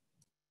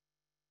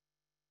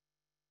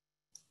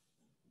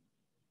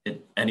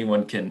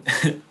 Anyone can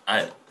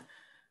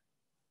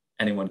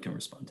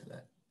respond to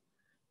that.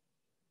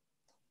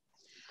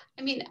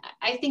 I mean,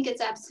 I think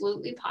it's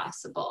absolutely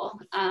possible.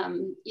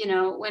 When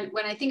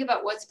I think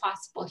about what's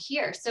possible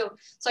here, so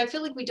I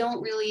feel like we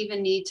don't really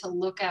even need to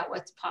look at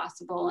what's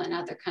possible in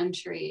other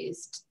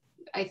countries.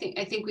 I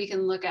think we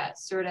can look at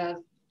sort of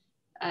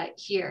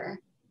here.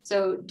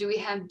 So do we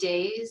have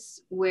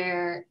days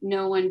where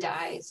no one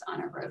dies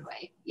on a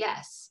roadway?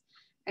 Yes.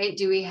 Right?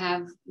 Do we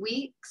have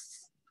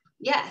weeks?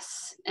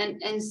 Yes.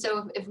 And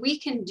so if we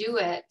can do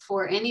it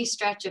for any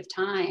stretch of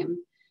time,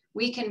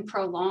 we can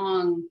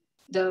prolong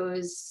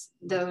those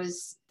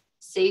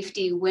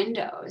safety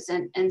windows.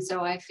 And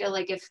so I feel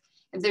like if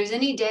there's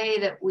any day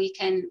that we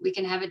can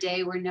have a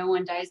day where no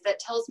one dies, that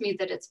tells me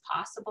that it's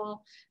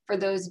possible for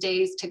those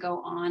days to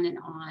go on and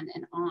on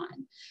and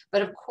on.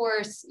 But of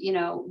course,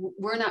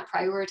 we're not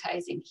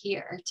prioritizing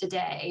here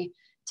today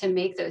to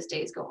make those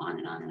days go on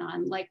and on and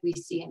on, like we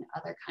see in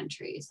other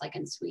countries, like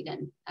in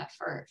Sweden,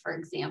 for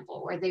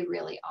example, where they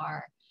really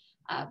are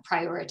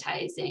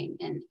prioritizing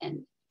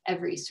in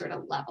every sort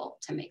of level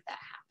to make that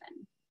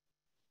happen.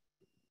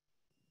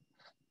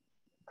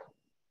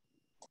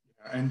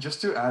 And just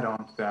to add on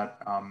to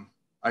that,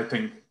 I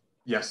think,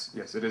 yes,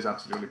 it is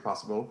absolutely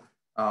possible.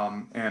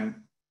 And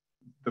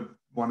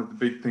one of the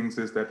big things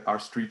is that our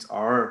streets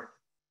are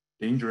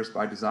dangerous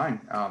by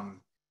design.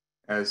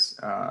 As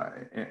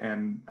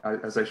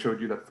I showed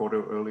you that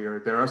photo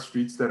earlier, there are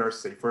streets that are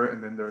safer,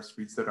 and then there are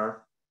streets that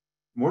are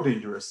more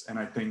dangerous. And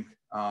I think,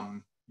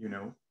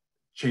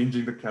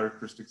 changing the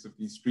characteristics of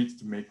these streets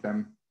to make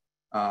them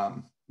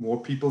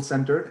more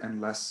people-centered and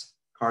less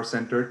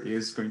car-centered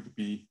is going to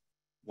be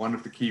one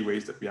of the key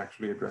ways that we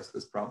actually address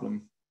this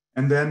problem.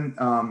 And then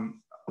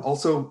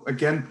also,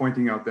 again,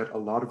 pointing out that a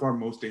lot of our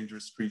most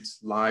dangerous streets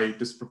lie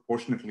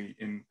disproportionately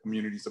in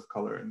communities of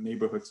color and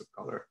neighborhoods of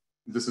color.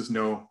 This is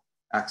no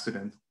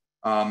accident.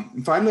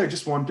 And finally, I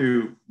just want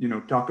to,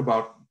 talk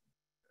about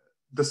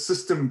the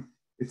system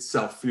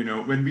itself.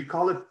 When we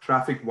call it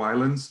traffic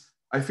violence,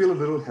 I feel a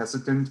little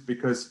hesitant,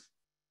 because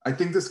I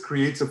think this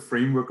creates a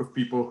framework of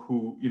people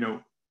who,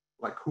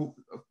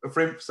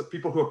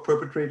 people who are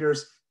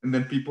perpetrators and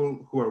then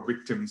people who are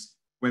victims,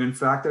 when in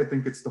fact, I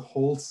think it's the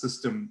whole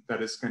system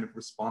that is kind of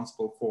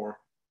responsible for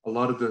a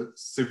lot of the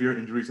severe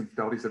injuries and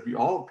fatalities that we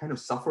all kind of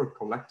suffer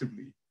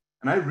collectively.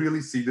 And I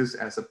really see this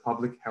as a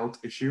public health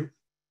issue.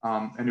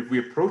 And if we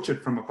approach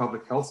it from a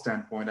public health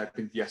standpoint, I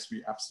think, yes,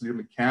 we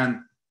absolutely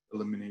can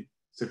eliminate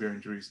severe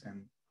injuries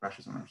and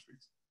crashes on our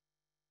streets.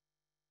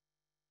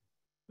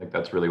 I think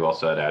that's really well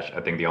said, Ash. I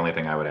think the only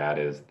thing I would add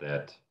is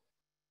that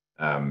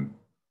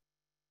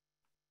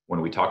when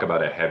we talk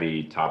about a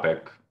heavy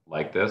topic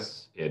like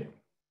this, it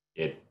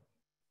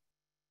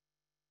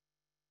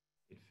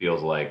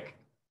feels like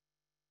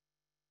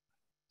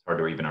hard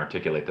to even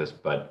articulate this,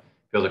 but it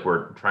feels like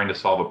we're trying to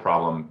solve a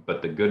problem.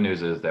 But the good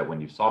news is that when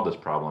you solve this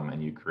problem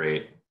and you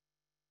create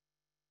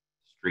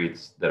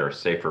streets that are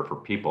safer for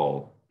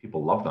people,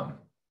 people love them.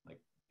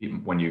 Like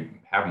even when you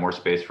have more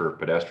space for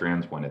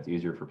pedestrians, when it's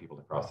easier for people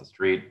to cross the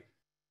street,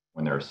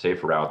 when there are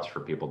safer routes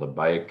for people to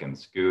bike and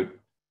scoot,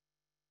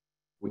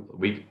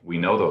 we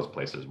know those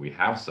places. We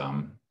have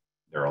some.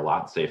 They're a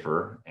lot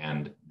safer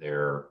and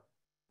they're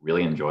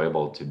really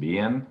enjoyable to be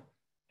in,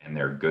 and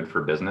they're good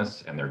for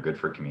business and they're good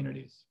for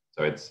communities.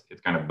 So it's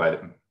kind of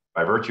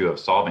by virtue of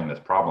solving this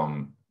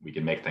problem, we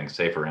can make things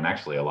safer and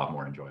actually a lot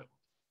more enjoyable.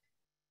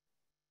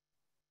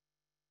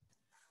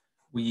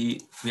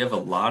 We have a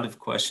lot of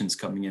questions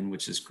coming in,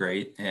 which is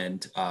great.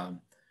 And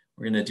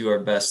we're going to do our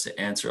best to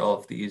answer all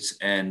of these.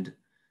 And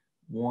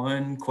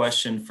one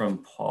question from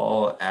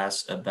Paul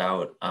asks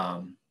about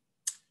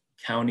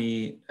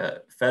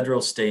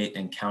federal, state,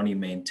 and county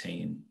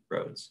maintained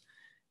roads.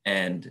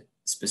 And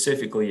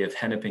specifically if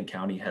Hennepin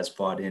County has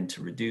bought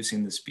into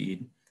reducing the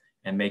speed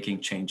and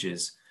making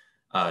changes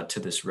to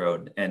this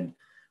road. And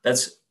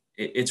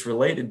it's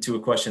related to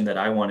a question that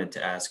I wanted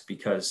to ask,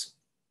 because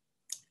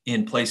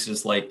in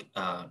places like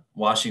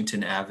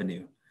Washington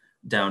Avenue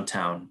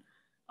downtown,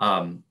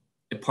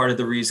 part of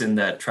the reason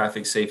that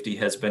traffic safety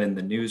has been in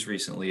the news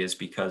recently is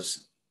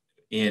because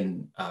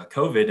in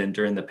COVID and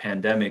during the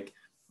pandemic,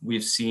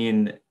 we've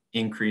seen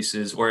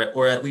increases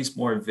or at least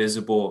more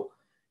visible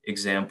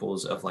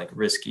examples of like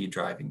risky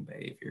driving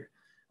behavior,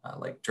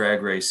 like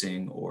drag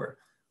racing or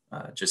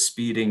just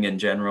speeding in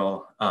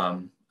general.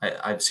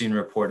 I've seen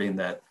reporting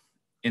that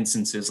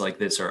instances like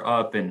this are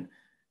up, and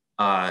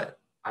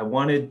I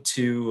wanted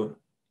to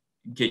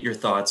get your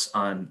thoughts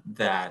on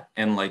that.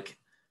 And like,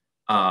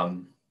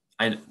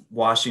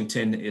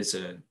 Washington is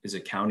a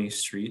county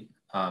street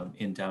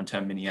in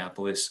downtown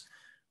Minneapolis.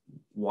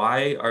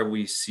 Why are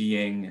we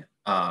seeing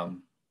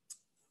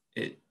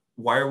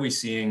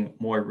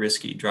more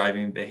risky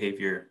driving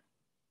behavior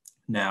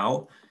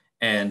now?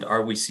 And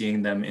are we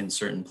seeing them in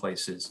certain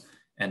places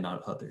and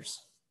not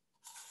others?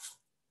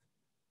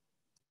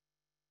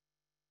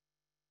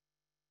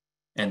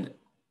 And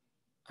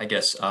I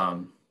guess,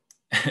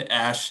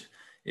 Ash,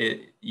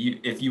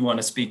 if you want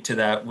to speak to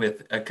that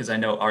with, because I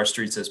know Our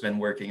Streets has been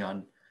working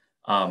on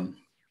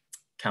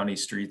county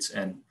streets,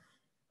 and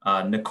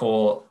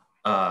Nichole,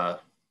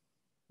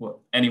 well,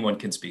 anyone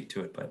can speak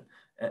to it, but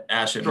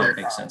Ash, it might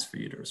make sense for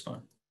you to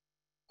respond.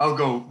 I'll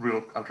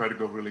try to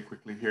go really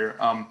quickly here.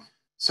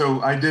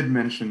 So I did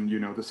mention,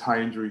 this high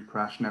injury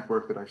crash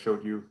network that I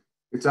showed you.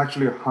 It's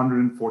actually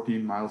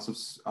 114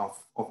 miles of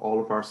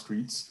all of our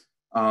streets.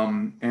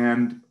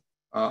 And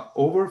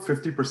over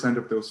 50%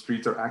 of those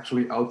streets are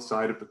actually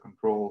outside of the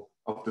control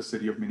of the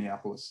city of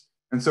Minneapolis.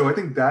 And so I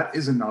think that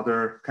is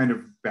another kind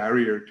of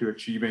barrier to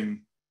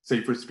achieving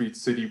safer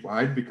streets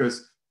citywide,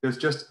 because there's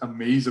just a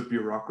maze of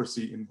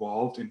bureaucracy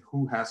involved in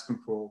who has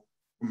control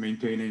for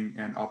maintaining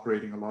and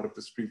operating a lot of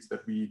the streets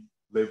that we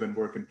live and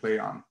work and play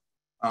on.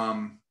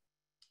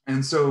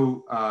 And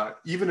so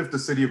even if the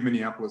city of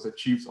Minneapolis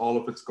achieves all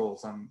of its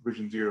goals on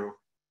Vision Zero,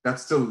 that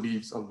still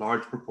leaves a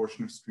large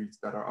proportion of streets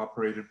that are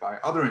operated by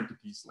other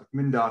entities like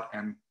MnDOT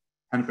and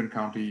Hennepin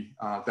County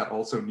that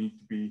also need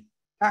to be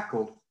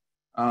tackled.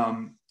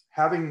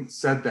 Having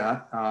said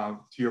that,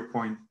 to your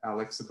point,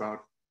 Alex,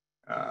 about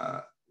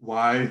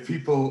why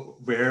people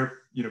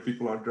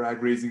are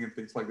drag racing and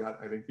things like that.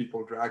 I think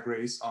people drag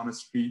race on a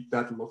street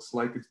that looks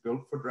like it's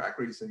built for drag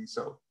racing.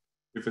 So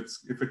if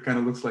it kind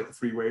of looks like a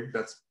freeway,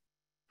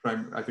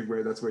 I think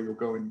that's where you'll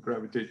go and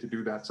gravitate to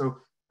do that. So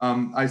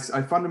I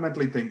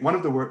fundamentally think one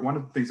of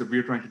the things that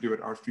we're trying to do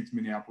at Our Streets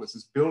Minneapolis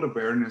is build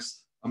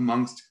awareness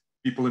amongst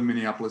people in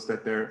Minneapolis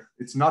that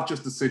it's not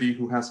just the city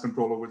who has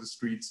control over the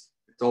streets.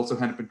 It's also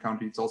Hennepin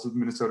County. It's also the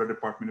Minnesota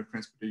Department of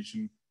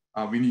Transportation.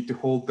 We need to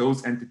hold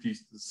those entities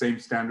to the same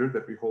standard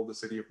that we hold the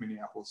city of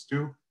Minneapolis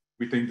to.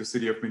 We think the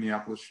city of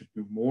Minneapolis should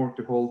do more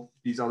to hold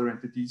these other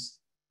entities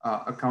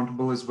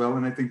accountable as well.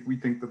 And we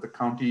think that the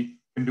county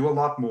can do a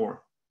lot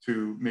more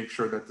to make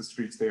sure that the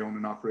streets they own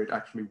and operate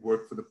actually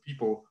work for the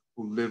people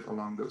who live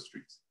along those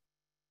streets.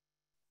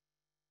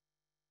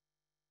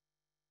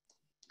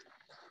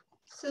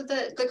 So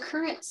the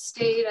current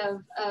state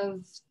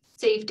of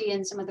safety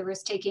and some of the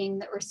risk taking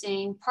that we're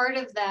seeing, part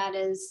of that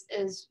is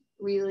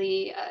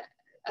really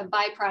a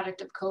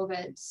byproduct of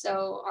COVID.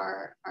 So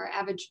our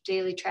average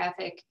daily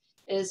traffic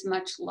is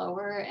much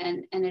lower,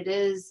 and it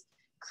is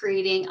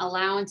creating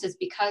allowances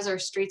because our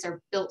streets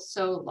are built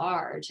so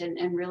large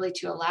and really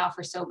to allow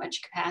for so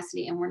much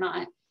capacity, and we're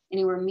not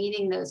anywhere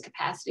meeting those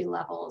capacity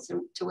levels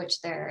to which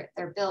they're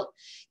built.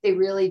 They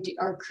really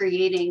are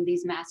creating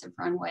these massive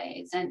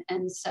runways,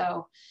 and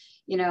so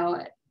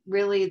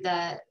really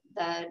the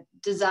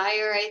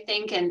desire, I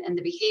think, and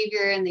the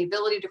behavior and the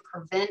ability to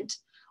prevent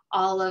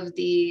all of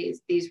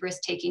these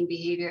risk-taking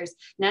behaviors,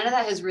 none of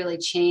that has really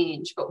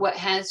changed. But what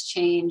has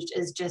changed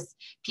is just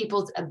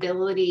people's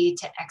ability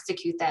to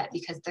execute that,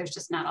 because there's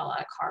just not a lot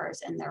of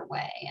cars in their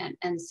way.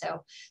 And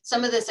so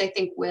some of this, I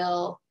think,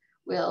 will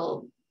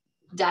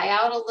die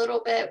out a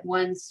little bit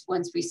once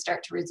we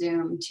start to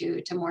resume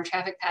to more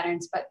traffic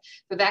patterns. But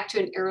back to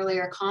an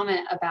earlier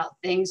comment about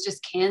things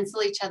just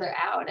cancel each other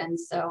out. And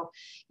so,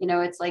 you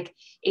know, it's like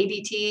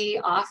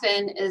ADT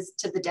often is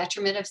to the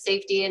detriment of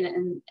safety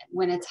and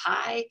when it's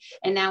high,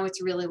 and now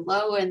it's really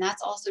low, and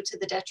that's also to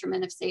the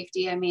detriment of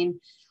safety. I mean,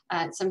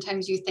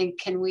 sometimes you think,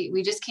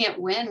 we just can't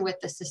win with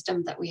the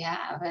system that we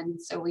have.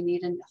 And so we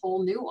need a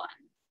whole new one.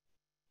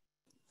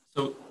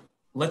 So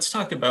let's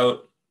talk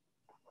about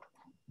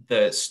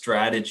the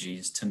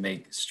strategies to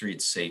make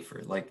streets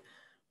safer. Like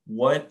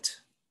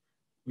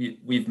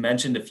we've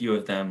mentioned a few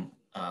of them,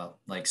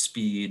 like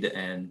speed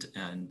and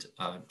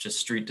just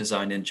street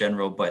design in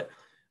general, but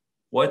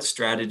what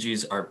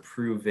strategies are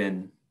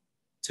proven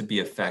to be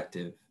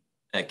effective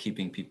at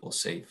keeping people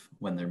safe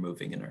when they're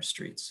moving in our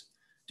streets?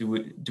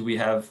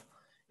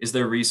 Is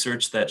there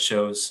research that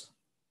shows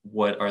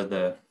what are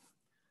the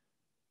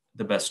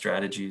best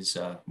strategies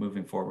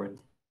moving forward?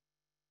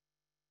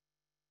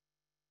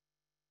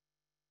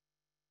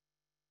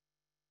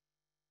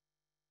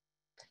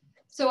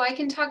 So I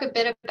can talk a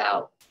bit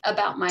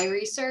about my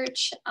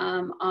research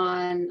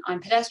on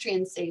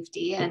pedestrian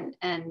safety,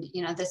 and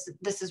you know,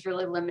 this is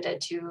really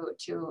limited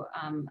to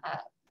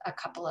a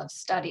couple of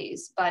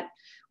studies, but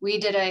we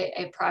did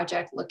a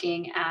project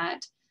looking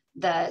at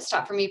the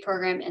Stop For Me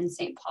program in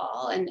St.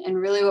 Paul, and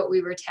really what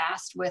we were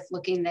tasked with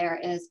looking there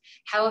is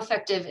how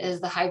effective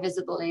is the high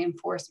visibility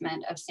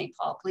enforcement of St.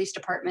 Paul Police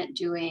Department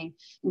doing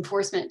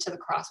enforcement to the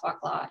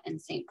crosswalk law in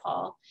St.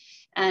 Paul.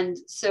 And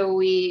so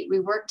we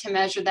worked to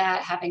measure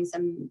that, having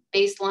some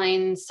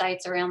baseline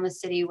sites around the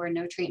city where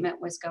no treatment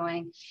was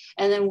going.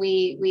 And then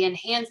we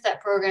enhanced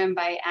that program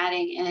by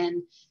adding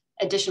in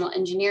additional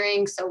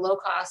engineering, so low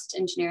cost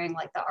engineering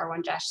like the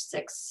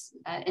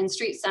R1-6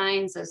 in-street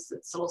signs, those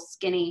little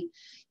skinny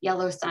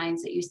yellow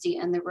signs that you see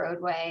in the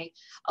roadway,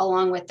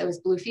 along with those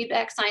blue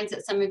feedback signs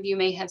that some of you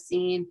may have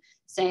seen,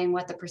 saying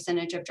what the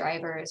percentage of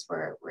drivers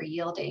were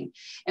yielding.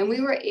 And we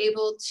were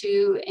able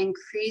to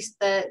increase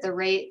the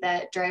rate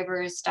that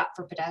drivers stop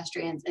for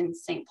pedestrians in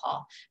St.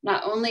 Paul,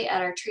 not only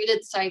at our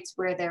treated sites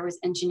where there was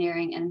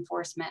engineering and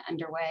enforcement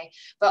underway,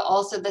 but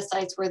also the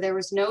sites where there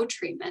was no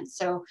treatment.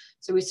 So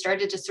we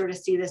started to sort of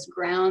see this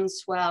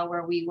groundswell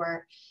where we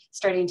were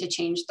starting to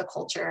change the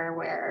culture,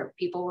 where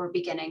people were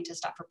beginning to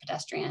stop for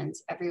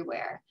pedestrians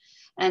everywhere.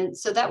 And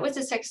so that was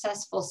a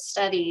successful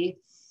study.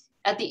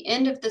 At the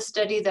end of the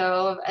study,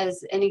 though,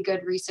 as any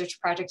good research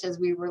project is,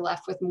 we were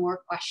left with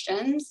more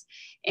questions.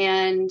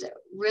 And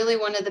really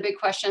one of the big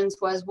questions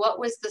was, what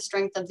was the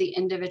strength of the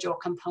individual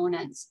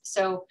components?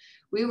 So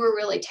we were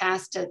really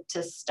tasked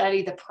to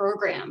study the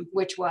program,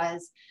 which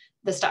was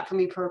the Stop For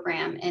Me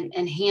program, and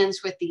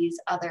enhanced with these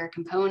other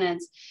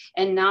components,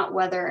 and not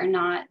whether or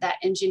not that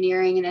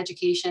engineering and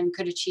education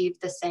could achieve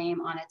the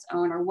same on its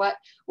own, or what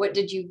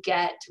did you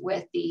get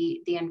with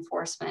the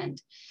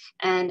enforcement.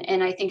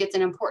 And I think it's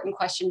an important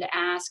question to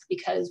ask,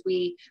 because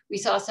we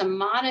saw some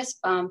modest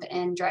bump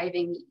in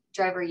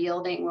driver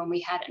yielding when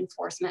we had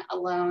enforcement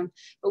alone,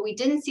 but we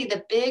didn't see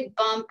the big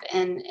bump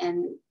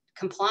in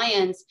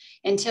compliance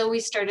until we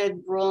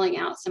started rolling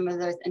out some of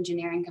those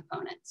engineering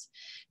components.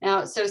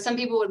 Now, so some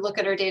people would look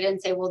at our data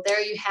and say, well,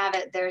 there you have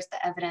it. There's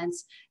the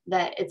evidence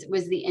that it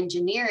was the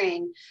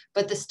engineering,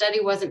 but the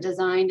study wasn't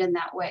designed in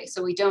that way.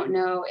 So we don't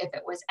know if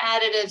it was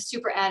additive,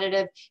 super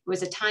additive, it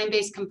was a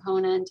time-based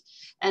component.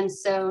 And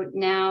so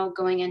now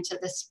going into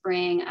the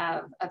spring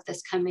of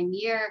this coming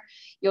year,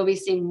 you'll be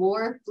seeing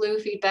more blue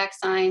feedback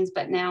signs,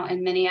 but now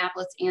in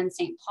Minneapolis and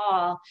St.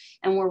 Paul.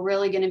 And we're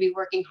really going to be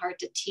working hard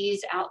to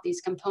tease out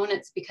these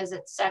components, because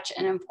it's such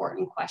an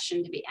important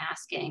question to be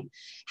asking.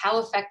 How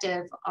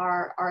effective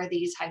are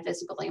these high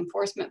visibility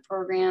enforcement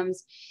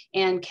programs?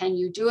 And can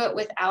you do it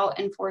without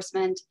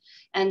enforcement?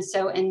 And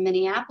so in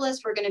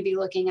Minneapolis, we're going to be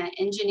looking at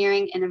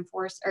engineering and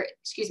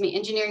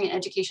engineering and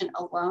education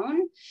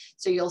alone.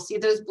 So you'll see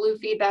those blue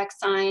feedback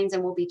signs,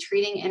 and we'll be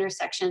treating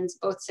intersections,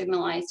 both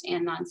signalized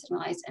and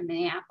non-signalized, in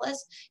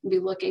Minneapolis, and be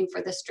looking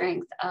for the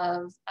strength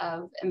of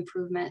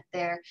improvement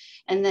there.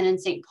 And then in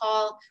St.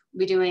 Paul, we'll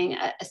be doing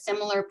a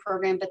similar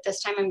program, but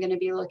this time I'm going to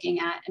be looking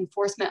at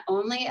enforcement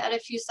only at a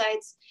few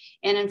sites,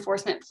 and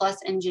enforcement plus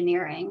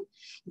engineering.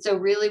 And so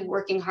really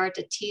working hard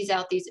to tease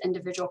out these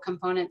individual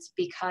components,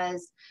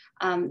 because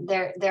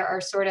there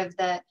are sort of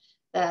the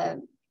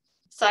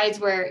sides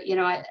where, you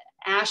know,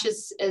 Ash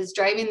is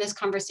driving this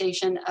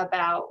conversation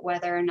about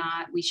whether or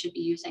not we should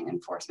be using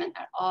enforcement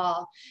at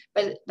all.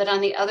 But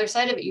on the other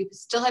side of it, you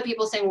still have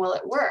people saying, well,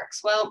 it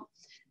works. Well,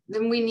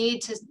 then we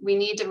need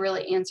to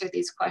really answer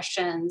these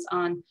questions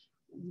on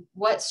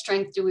what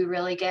strength do we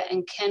really get,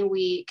 and can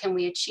we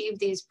achieve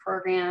these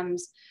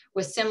programs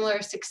with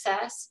similar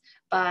success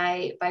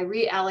by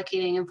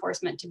reallocating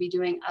enforcement to be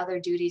doing other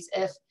duties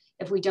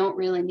if we don't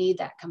really need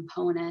that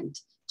component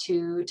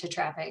to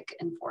traffic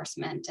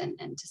enforcement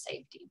and to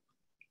safety.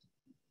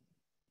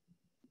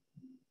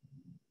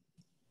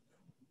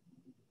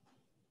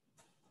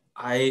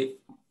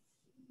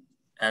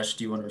 Ash,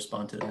 do you want to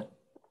respond to that?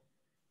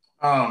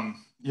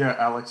 Yeah,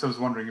 Alex, I was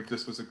wondering if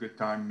this was a good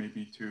time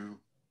maybe to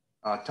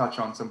touch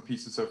on some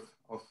pieces of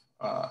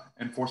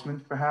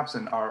enforcement, perhaps,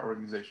 and our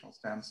organizational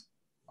stance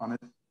on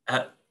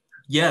it?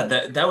 Yeah,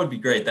 that would be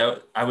great.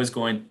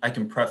 I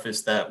can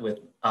preface that with,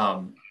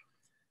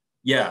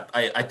 yeah,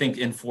 I think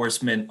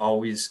enforcement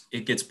always,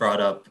 it gets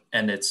brought up,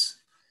 and it's,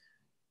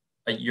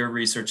 your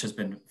research has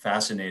been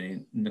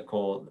fascinating,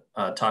 Nichole,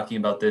 talking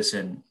about this,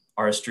 and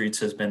our streets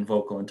has been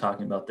vocal in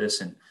talking about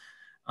this, and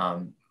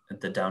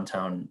the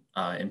downtown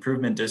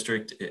improvement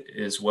district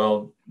as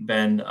well,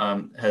 Ben,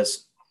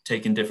 has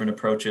taken different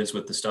approaches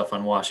with the stuff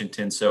on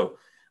Washington. So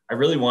I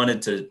really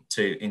wanted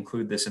to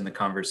include this in the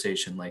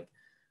conversation. Like,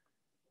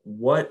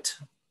 what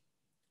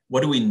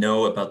do we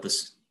know about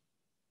this,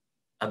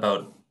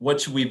 about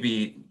what should we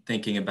be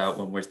thinking about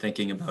when we're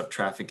thinking about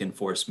traffic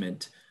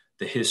enforcement,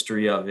 the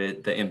history of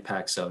it, the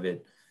impacts of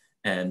it,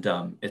 and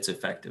its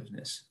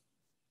effectiveness?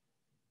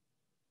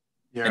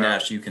 Yeah. And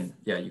Ash, you can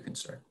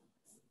start.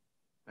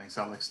 Thanks,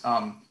 Alex.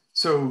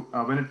 So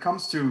when it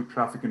comes to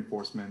traffic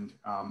enforcement,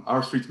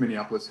 Our Streets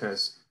Minneapolis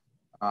has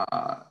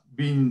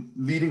been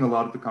leading a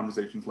lot of the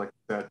conversations, like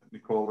that,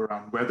 Nichole,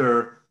 around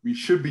whether we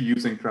should be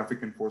using traffic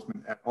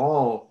enforcement at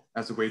all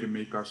as a way to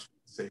make our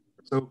streets safer.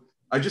 So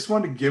I just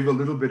want to give a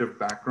little bit of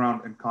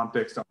background and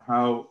context on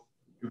how,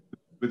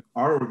 with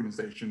our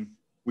organization,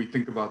 we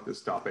think about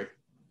this topic.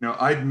 Now,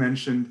 I'd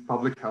mentioned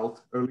public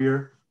health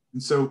earlier.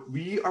 And so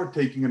we are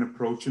taking an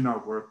approach in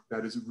our work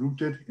that is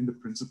rooted in the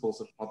principles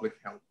of public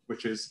health,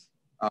 which is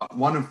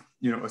one of,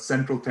 a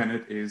central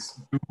tenet is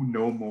do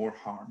no more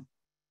harm.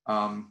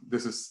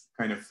 This is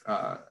kind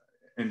of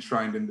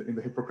enshrined in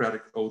the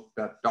Hippocratic Oath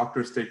that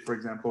doctors take, for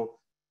example.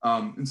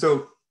 And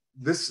so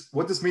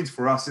what this means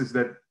for us is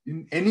that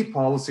in any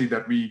policy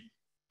that we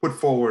put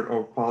forward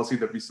or policy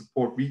that we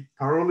support, we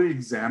thoroughly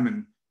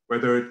examine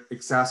whether it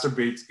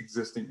exacerbates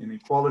existing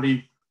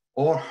inequality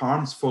or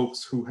harms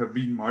folks who have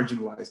been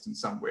marginalized in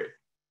some way.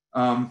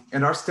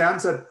 And our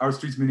stance at Our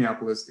Streets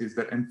Minneapolis is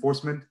that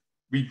enforcement,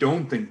 we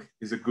don't think,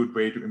 is a good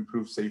way to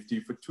improve safety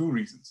for two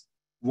reasons.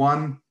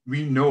 One,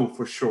 we know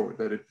for sure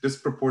that it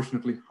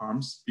disproportionately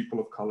harms people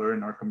of color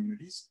in our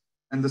communities.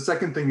 And the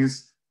second thing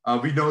is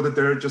we know that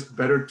there are just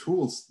better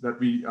tools that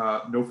we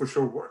know for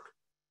sure work.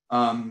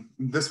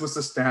 This was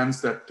a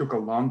stance that took a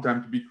long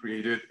time to be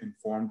created,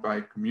 informed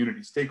by community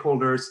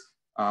stakeholders,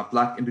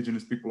 Black,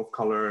 Indigenous people of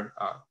color,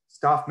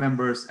 staff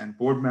members and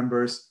board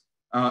members.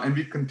 And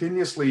we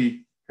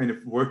continuously kind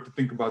of work to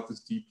think about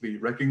this deeply,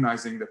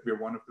 recognizing that we're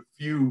one of the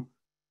few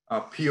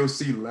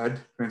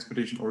POC-led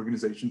transportation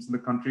organizations in the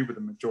country with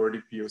a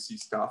majority POC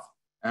staff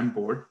and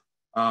board.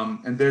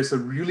 And there's a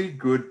really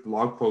good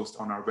blog post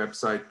on our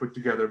website put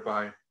together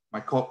by my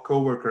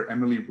co-worker,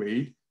 Emily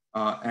Wade,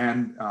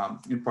 and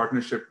in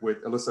partnership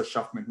with Alyssa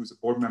Shuffman, who's a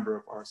board member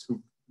of ours,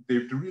 who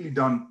they've really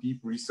done deep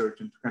research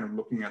into kind of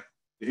looking at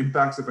the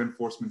impacts of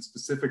enforcement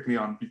specifically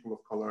on people of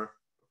color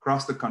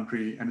across the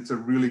country. And it's a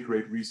really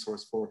great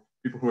resource for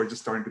people who are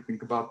just starting to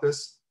think about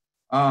this.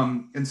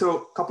 And so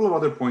a couple of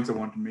other points I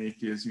want to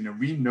make is,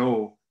 we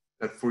know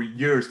that for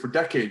years, for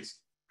decades,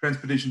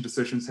 transportation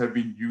decisions have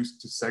been used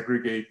to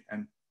segregate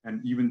and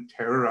even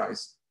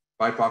terrorize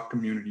BIPOC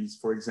communities.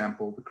 For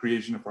example, the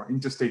creation of our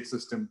interstate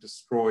system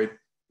destroyed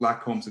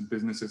Black homes and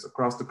businesses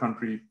across the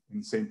country,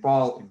 in St.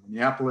 Paul, in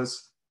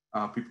Minneapolis.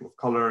 People of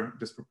color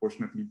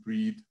disproportionately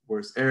breathe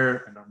worse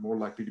air and are more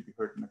likely to be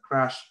hurt in a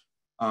crash.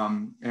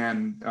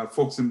 And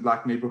folks in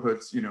Black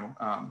neighborhoods,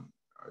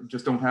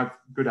 just don't have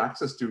good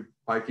access to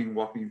biking,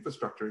 walking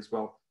infrastructure as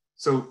well.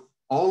 So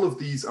all of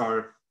these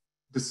are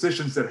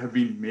decisions that have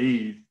been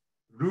made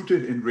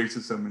rooted in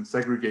racism and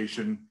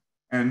segregation.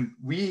 And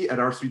we at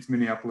Our Streets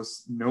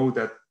Minneapolis know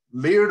that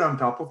layered on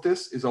top of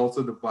this is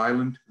also the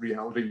violent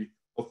reality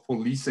of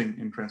policing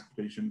in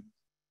transportation.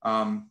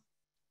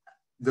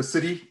 The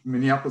city,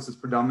 Minneapolis, is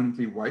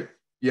predominantly white,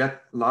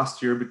 yet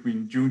last year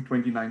between June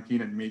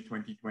 2019 and May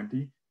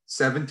 2020,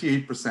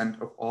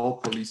 78% of all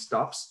police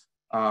stops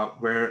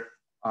were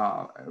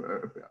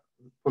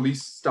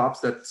police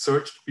stops that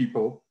searched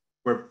people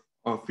were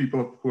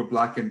people who are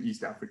Black and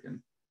East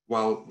African,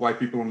 while white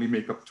people only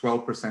make up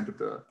 12%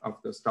 of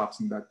the stops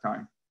in that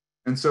time.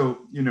 And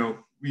so,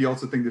 we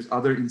also think there's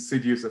other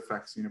insidious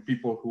effects.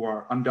 People who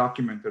are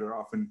undocumented are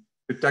often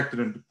detected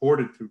and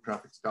deported through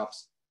traffic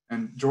stops.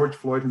 And George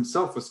Floyd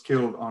himself was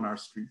killed on our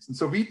streets. And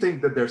so we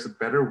think that there's a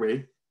better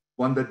way,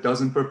 one that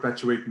doesn't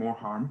perpetuate more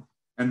harm.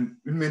 And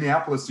in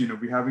Minneapolis,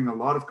 we're having a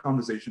lot of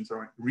conversations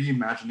around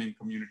reimagining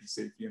community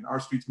safety. In Our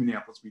Streets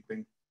Minneapolis, we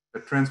think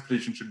that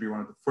transportation should be one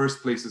of the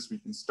first places we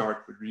can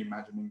start with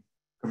reimagining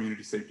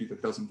community safety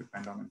that doesn't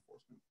depend on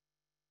enforcement.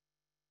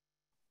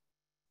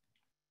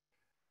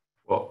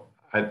 Well,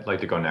 I'd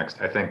like to go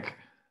next. I think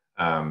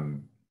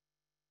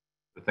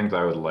the things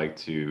I would like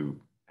to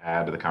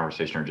add to the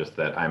conversation are just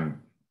that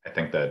I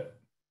think that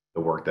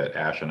the work that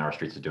Ash and Our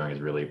Streets is doing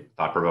is really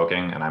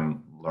thought-provoking, and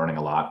I'm learning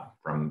a lot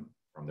from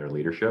their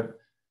leadership.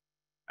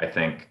 I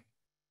think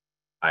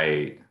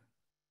I'm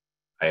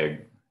going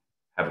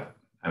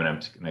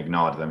to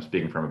acknowledge that I'm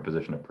speaking from a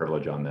position of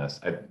privilege on this.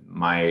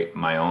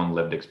 My own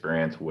lived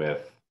experience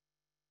with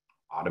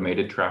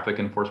automated traffic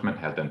enforcement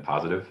has been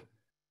positive.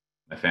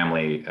 My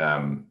family,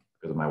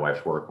 for because of my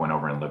wife's work, went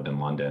over and lived in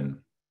London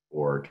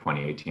for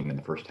 2018 and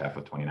the first half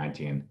of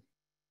 2019.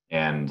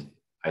 And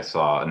I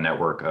saw a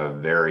network of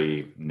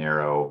very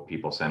narrow,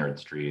 people-centered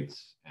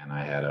streets. And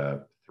I had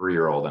a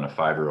 3-year-old and a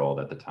 5-year-old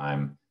at the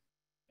time.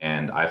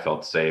 And I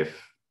felt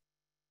safe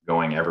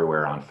going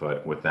everywhere on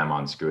foot with them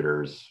on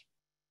scooters.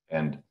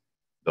 And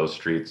those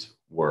streets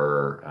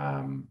were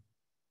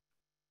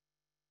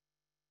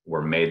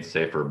made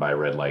safer by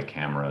red light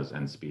cameras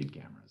and speed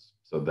cameras.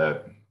 So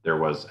that there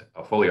was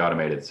a fully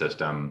automated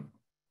system.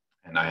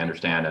 And I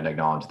understand and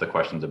acknowledge the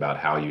questions about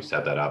how you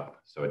set that up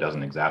so it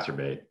doesn't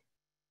exacerbate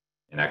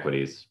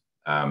inequities.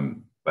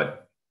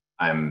 But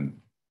I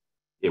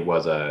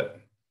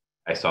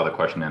saw the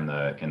question in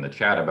the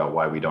chat about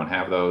why we don't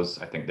have those.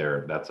 I think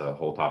that's a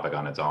whole topic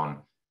on its own.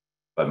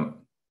 But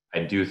I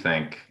do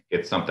think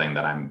it's something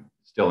that I'm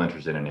still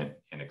interested in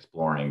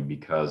exploring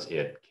because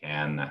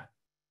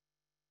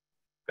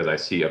I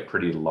see a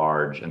pretty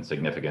large and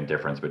significant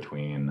difference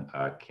between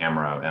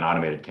an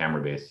automated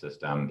camera-based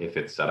system, if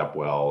it's set up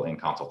well in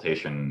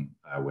consultation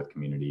with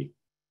community,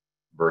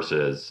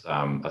 versus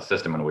a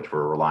system in which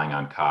we're relying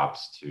on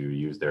cops to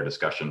use their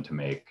discussion to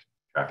make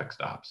traffic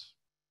stops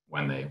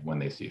when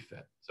they see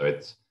fit. So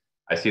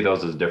I see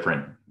those as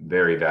different,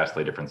 very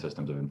vastly different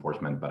systems of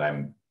enforcement, but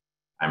I'm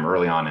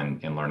early on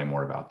in learning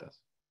more about this.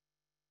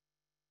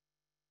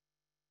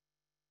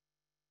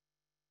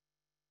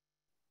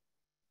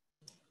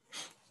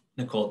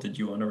 Nichole, did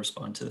you want to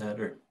respond to that,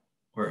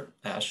 or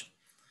Ash?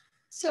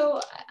 So,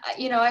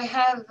 I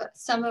have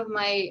some of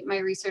my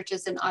research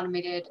is in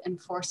automated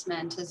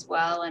enforcement as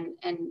well.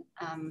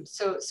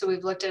 So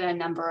we've looked at a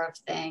number of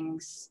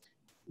things.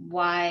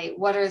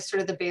 What are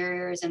sort of the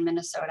barriers in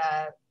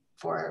Minnesota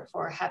for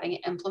having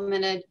it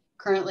implemented?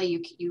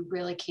 Currently, you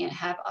really can't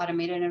have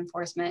automated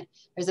enforcement.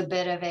 There's a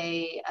bit of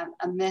a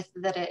myth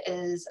that it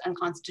is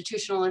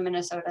unconstitutional in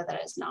Minnesota.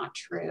 That is not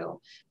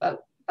true, but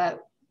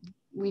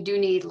we do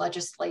need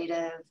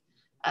legislative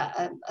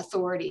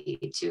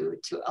authority to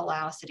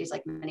allow cities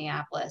like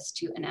Minneapolis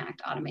to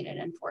enact automated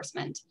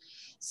enforcement.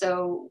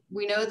 So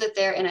we know that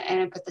and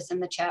I put this in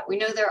the chat, we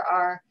know there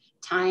are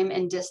time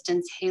and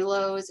distance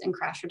halos and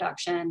crash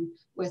reduction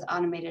with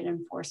automated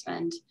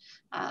enforcement.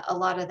 A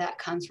lot of that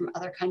comes from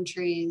other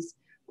countries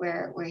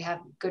where we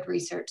have good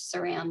research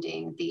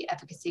surrounding the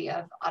efficacy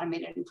of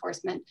automated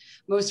enforcement.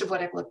 Most of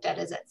what I've looked at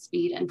is at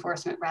speed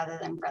enforcement rather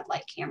than red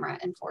light camera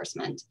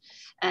enforcement.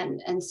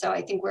 And so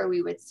I think where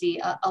we would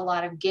see a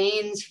lot of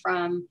gains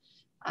from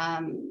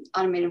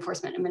automated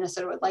enforcement in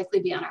Minnesota would likely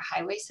be on our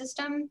highway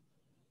system.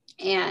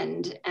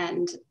 And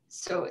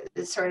so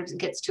it sort of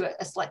gets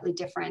to a slightly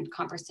different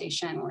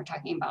conversation when we're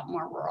talking about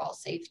more rural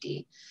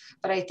safety.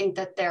 But I think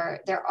that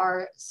there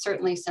are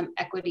certainly some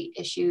equity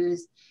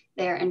issues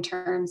there in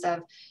terms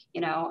of,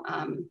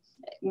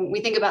 when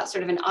we think about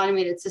sort of an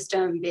automated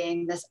system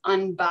being this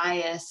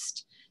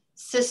unbiased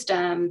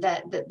system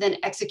that then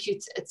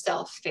executes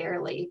itself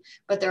fairly,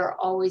 but there are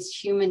always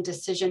human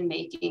decision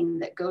making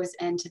that goes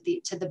into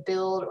the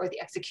build or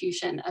the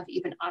execution of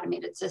even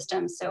automated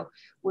systems. So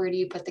where do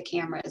you put the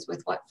cameras,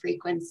 with what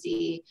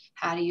frequency,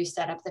 how do you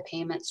set up the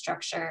payment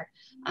structure?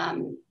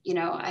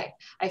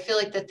 I feel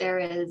like that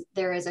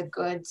there is a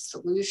good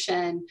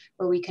solution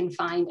where we can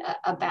find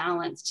a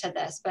balance to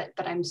this, but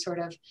I'm sort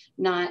of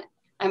not.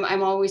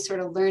 I'm always sort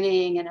of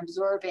learning and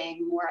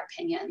absorbing more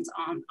opinions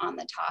on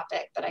the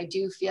topic, but I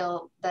do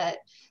feel that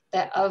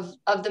of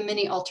the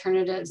many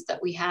alternatives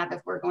that we have,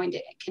 if we're going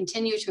to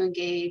continue to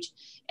engage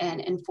in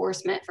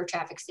enforcement for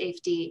traffic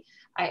safety,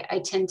 I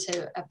tend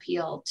to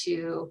appeal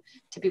to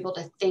people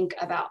to think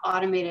about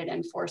automated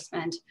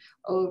enforcement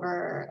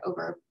over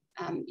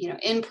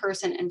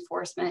in-person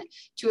enforcement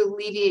to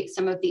alleviate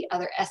some of the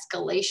other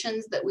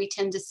escalations that we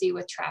tend to see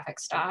with traffic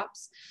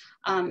stops.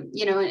 And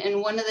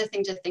one of the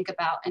things to think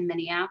about in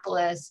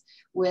Minneapolis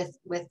with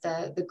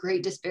the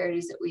great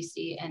disparities that we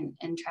see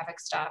in traffic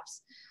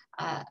stops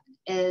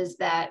is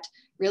that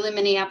really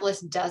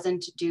Minneapolis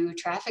doesn't do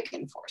traffic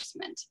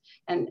enforcement.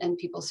 And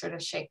people sort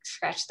of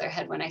scratch their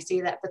head when I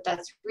see that, but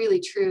that's really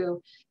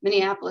true.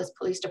 Minneapolis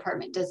Police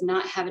Department does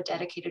not have a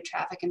dedicated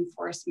traffic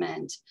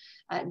enforcement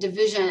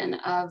division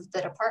of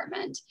the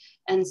department.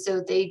 And so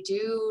they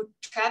do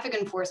traffic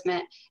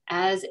enforcement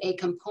as a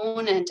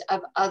component of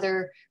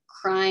other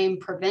crime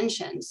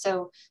prevention.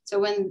 So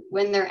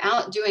when they're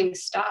out doing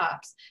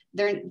stops,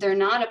 they're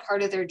not a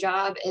part of their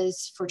job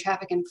is for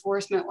traffic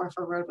enforcement or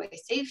for roadway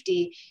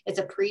safety. It's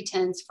a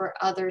pretense for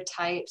other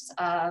types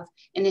of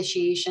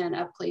initiation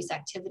of police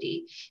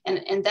activity.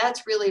 And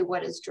that's really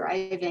what is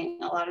driving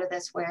a lot of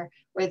this, where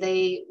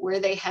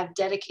they have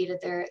dedicated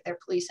their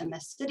police in the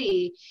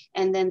city,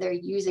 and then they're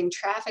using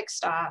traffic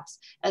stops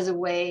as a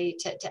way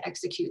to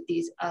execute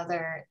these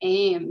other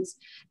aims.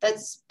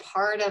 That's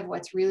part of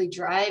what's really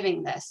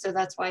driving this. So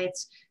that's why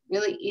it's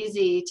really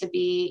easy to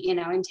be, in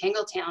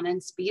Tangletown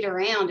and speed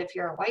around if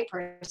you're a white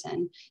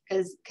person,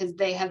 because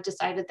they have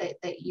decided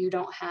that you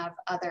don't have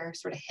other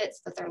sort of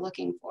hits that they're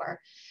looking for.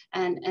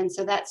 And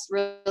so that's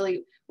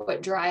really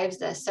what drives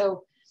this.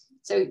 So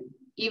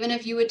even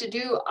if you were to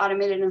do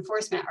automated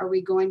enforcement, are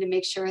we going to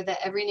make sure that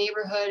every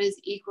neighborhood is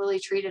equally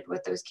treated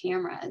with those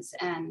cameras?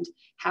 And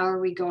how are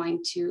we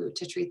going to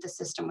treat the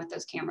system with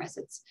those cameras?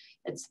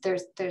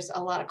 There's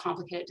a lot of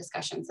complicated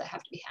discussions that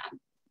have to be had.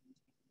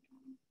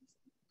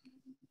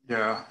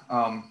 Yeah,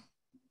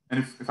 and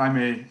if I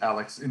may,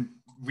 Alex,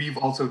 we've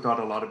also thought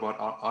a lot about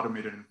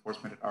automated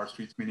enforcement at our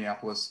streets,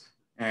 Minneapolis.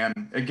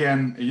 And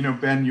again, you know,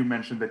 Ben, you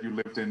mentioned that you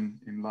lived in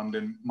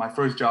London. My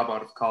first job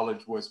out of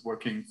college was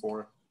working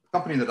for a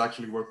company that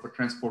actually worked for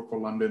Transport for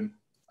London.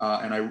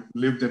 And I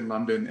lived in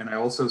London, and I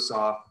also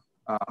saw,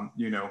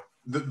 you know,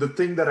 the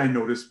thing that I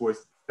noticed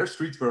was their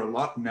streets were a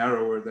lot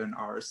narrower than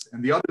ours.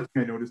 And the other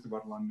thing I noticed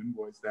about London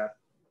was that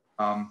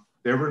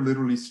there were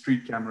literally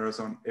street cameras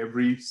on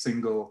every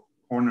single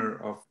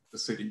corner of the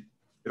city.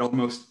 It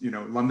almost, you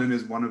know, London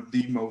is one of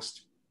the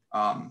most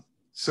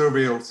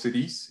surveilled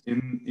cities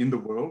in the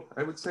world,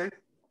 I would say.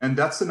 And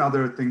that's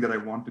another thing that I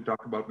want to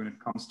talk about when it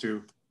comes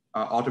to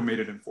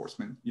automated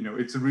enforcement. You know,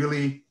 it's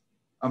really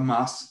a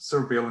mass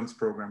surveillance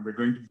program. We're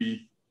going to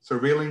be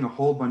surveilling a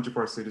whole bunch of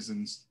our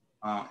citizens.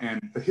 And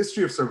the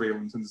history of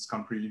surveillance in this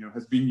country, you know,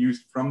 has been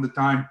used from the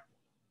time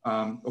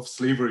of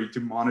slavery to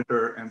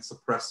monitor and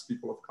suppress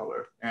people of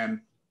color. And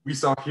we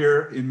saw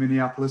here in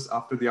Minneapolis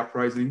after the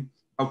uprising,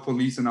 how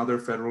police and other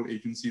federal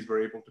agencies were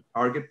able to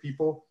target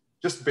people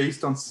just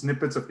based on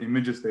snippets of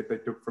images that they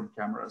took from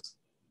cameras.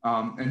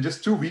 And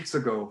just 2 weeks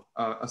ago,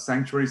 a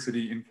sanctuary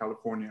city in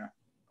California,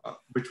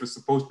 which was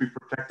supposed to be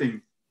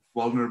protecting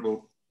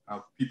vulnerable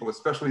people,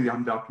 especially the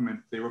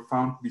undocumented, they were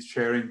found to be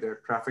sharing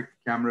their traffic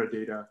camera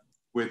data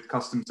with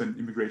Customs and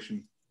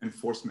Immigration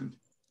Enforcement.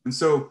 And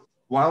so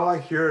while I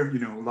hear, you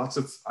know, lots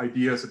of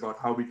ideas about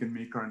how we can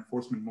make our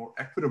enforcement more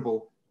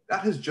equitable,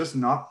 that has just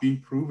not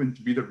been proven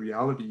to be the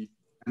reality.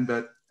 And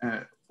that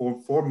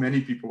for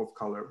many people of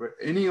color, where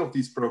any of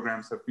these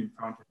programs have been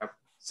found to have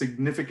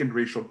significant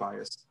racial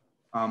bias.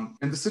 And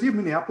the city of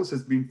Minneapolis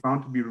has been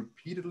found to be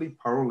repeatedly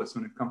powerless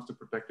when it comes to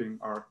protecting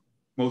our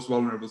most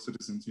vulnerable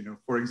citizens. You know,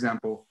 for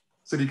example,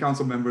 city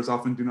council members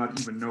often do not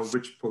even know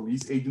which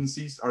police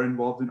agencies are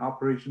involved in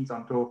operations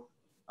until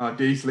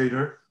days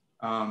later.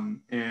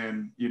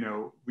 And, you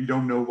know, we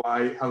don't know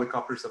why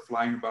helicopters are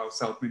flying above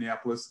South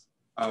Minneapolis,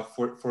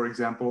 for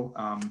example.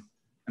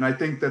 And I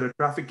think that a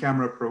traffic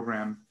camera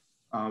program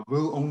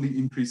will only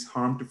increase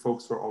harm to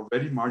folks who are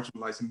already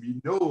marginalized. And we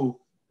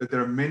know that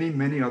there are many,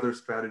 many other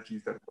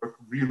strategies that work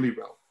really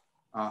well.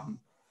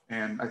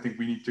 And I think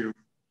we need to,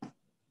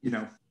 you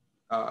know,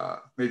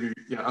 maybe,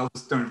 yeah, I'll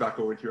just turn it back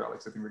over to you,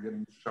 Alex. I think we're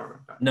getting short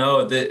on time.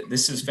 No,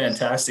 this is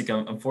fantastic.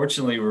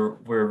 Unfortunately,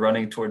 we're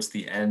running towards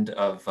the end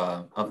of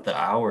the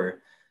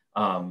hour.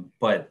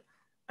 But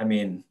I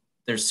mean,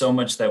 there's so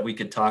much that we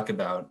could talk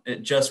about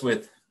just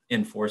with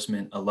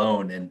enforcement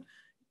alone. And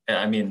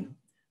I mean,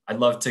 I'd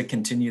love to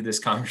continue this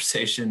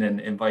conversation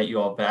and invite you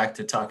all back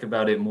to talk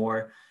about it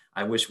more.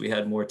 I wish we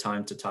had more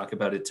time to talk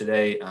about it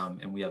today,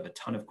 and we have a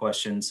ton of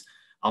questions.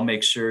 I'll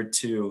make sure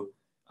to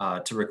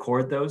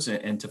record those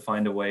and to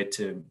find a way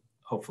to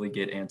hopefully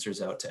get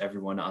answers out to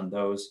everyone on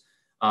those.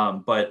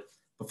 But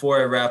before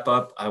I wrap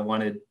up, I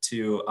wanted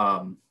to,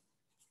 I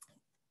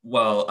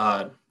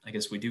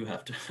guess we do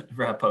have to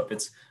wrap up.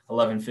 It's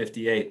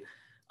 11:58.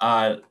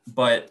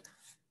 But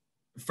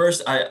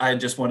first, I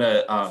just want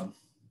to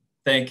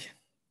thank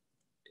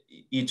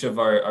each of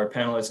our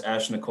panelists,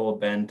 Ash, Nichole,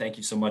 Ben. Thank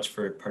you so much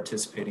for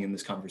participating in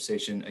this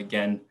conversation.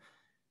 Again,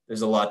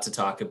 there's a lot to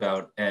talk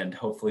about, and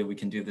hopefully we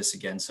can do this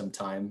again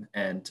sometime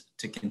and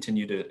to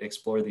continue to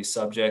explore these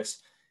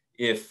subjects.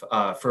 If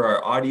for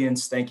our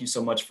audience, thank you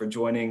so much for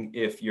joining.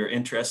 If you're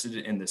interested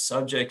in the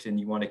subject and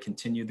you want to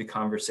continue the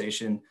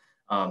conversation,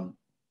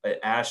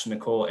 Ash,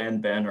 Nichole,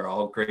 and Ben are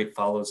all great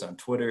follows on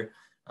Twitter.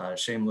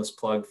 Shameless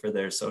plug for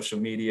their social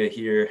media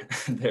here.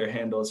 Their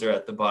handles are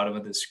at the bottom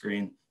of the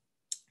screen.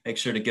 Make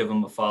sure to give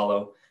them a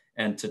follow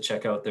and to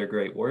check out their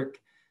great work.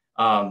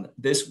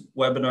 This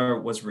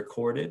webinar was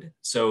recorded,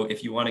 so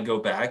if you want to go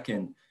back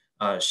and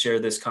share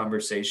this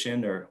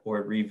conversation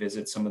or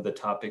revisit some of the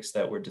topics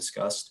that were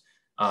discussed,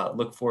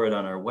 look for it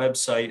on our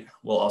website.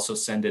 We'll also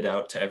send it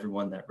out to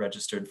everyone that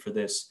registered for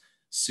this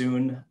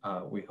soon.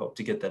 We hope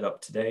to get that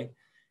up today.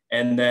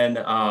 And then,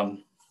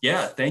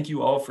 yeah, thank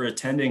you all for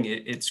attending.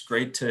 It's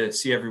great to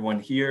see everyone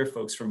here,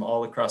 folks from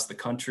all across the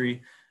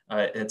country.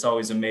 It's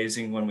always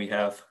amazing when we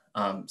have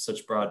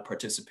such broad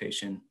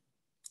participation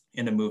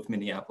in a Move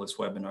Minneapolis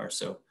webinar.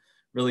 So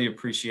really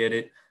appreciate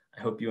it.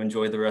 I hope you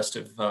enjoy the rest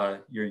of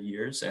your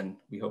years, and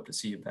we hope to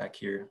see you back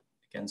here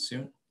again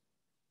soon.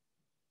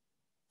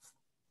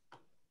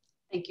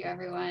 Thank you,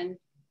 everyone.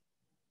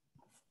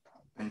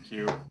 Thank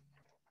you.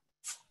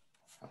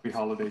 Happy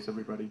holidays,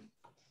 everybody.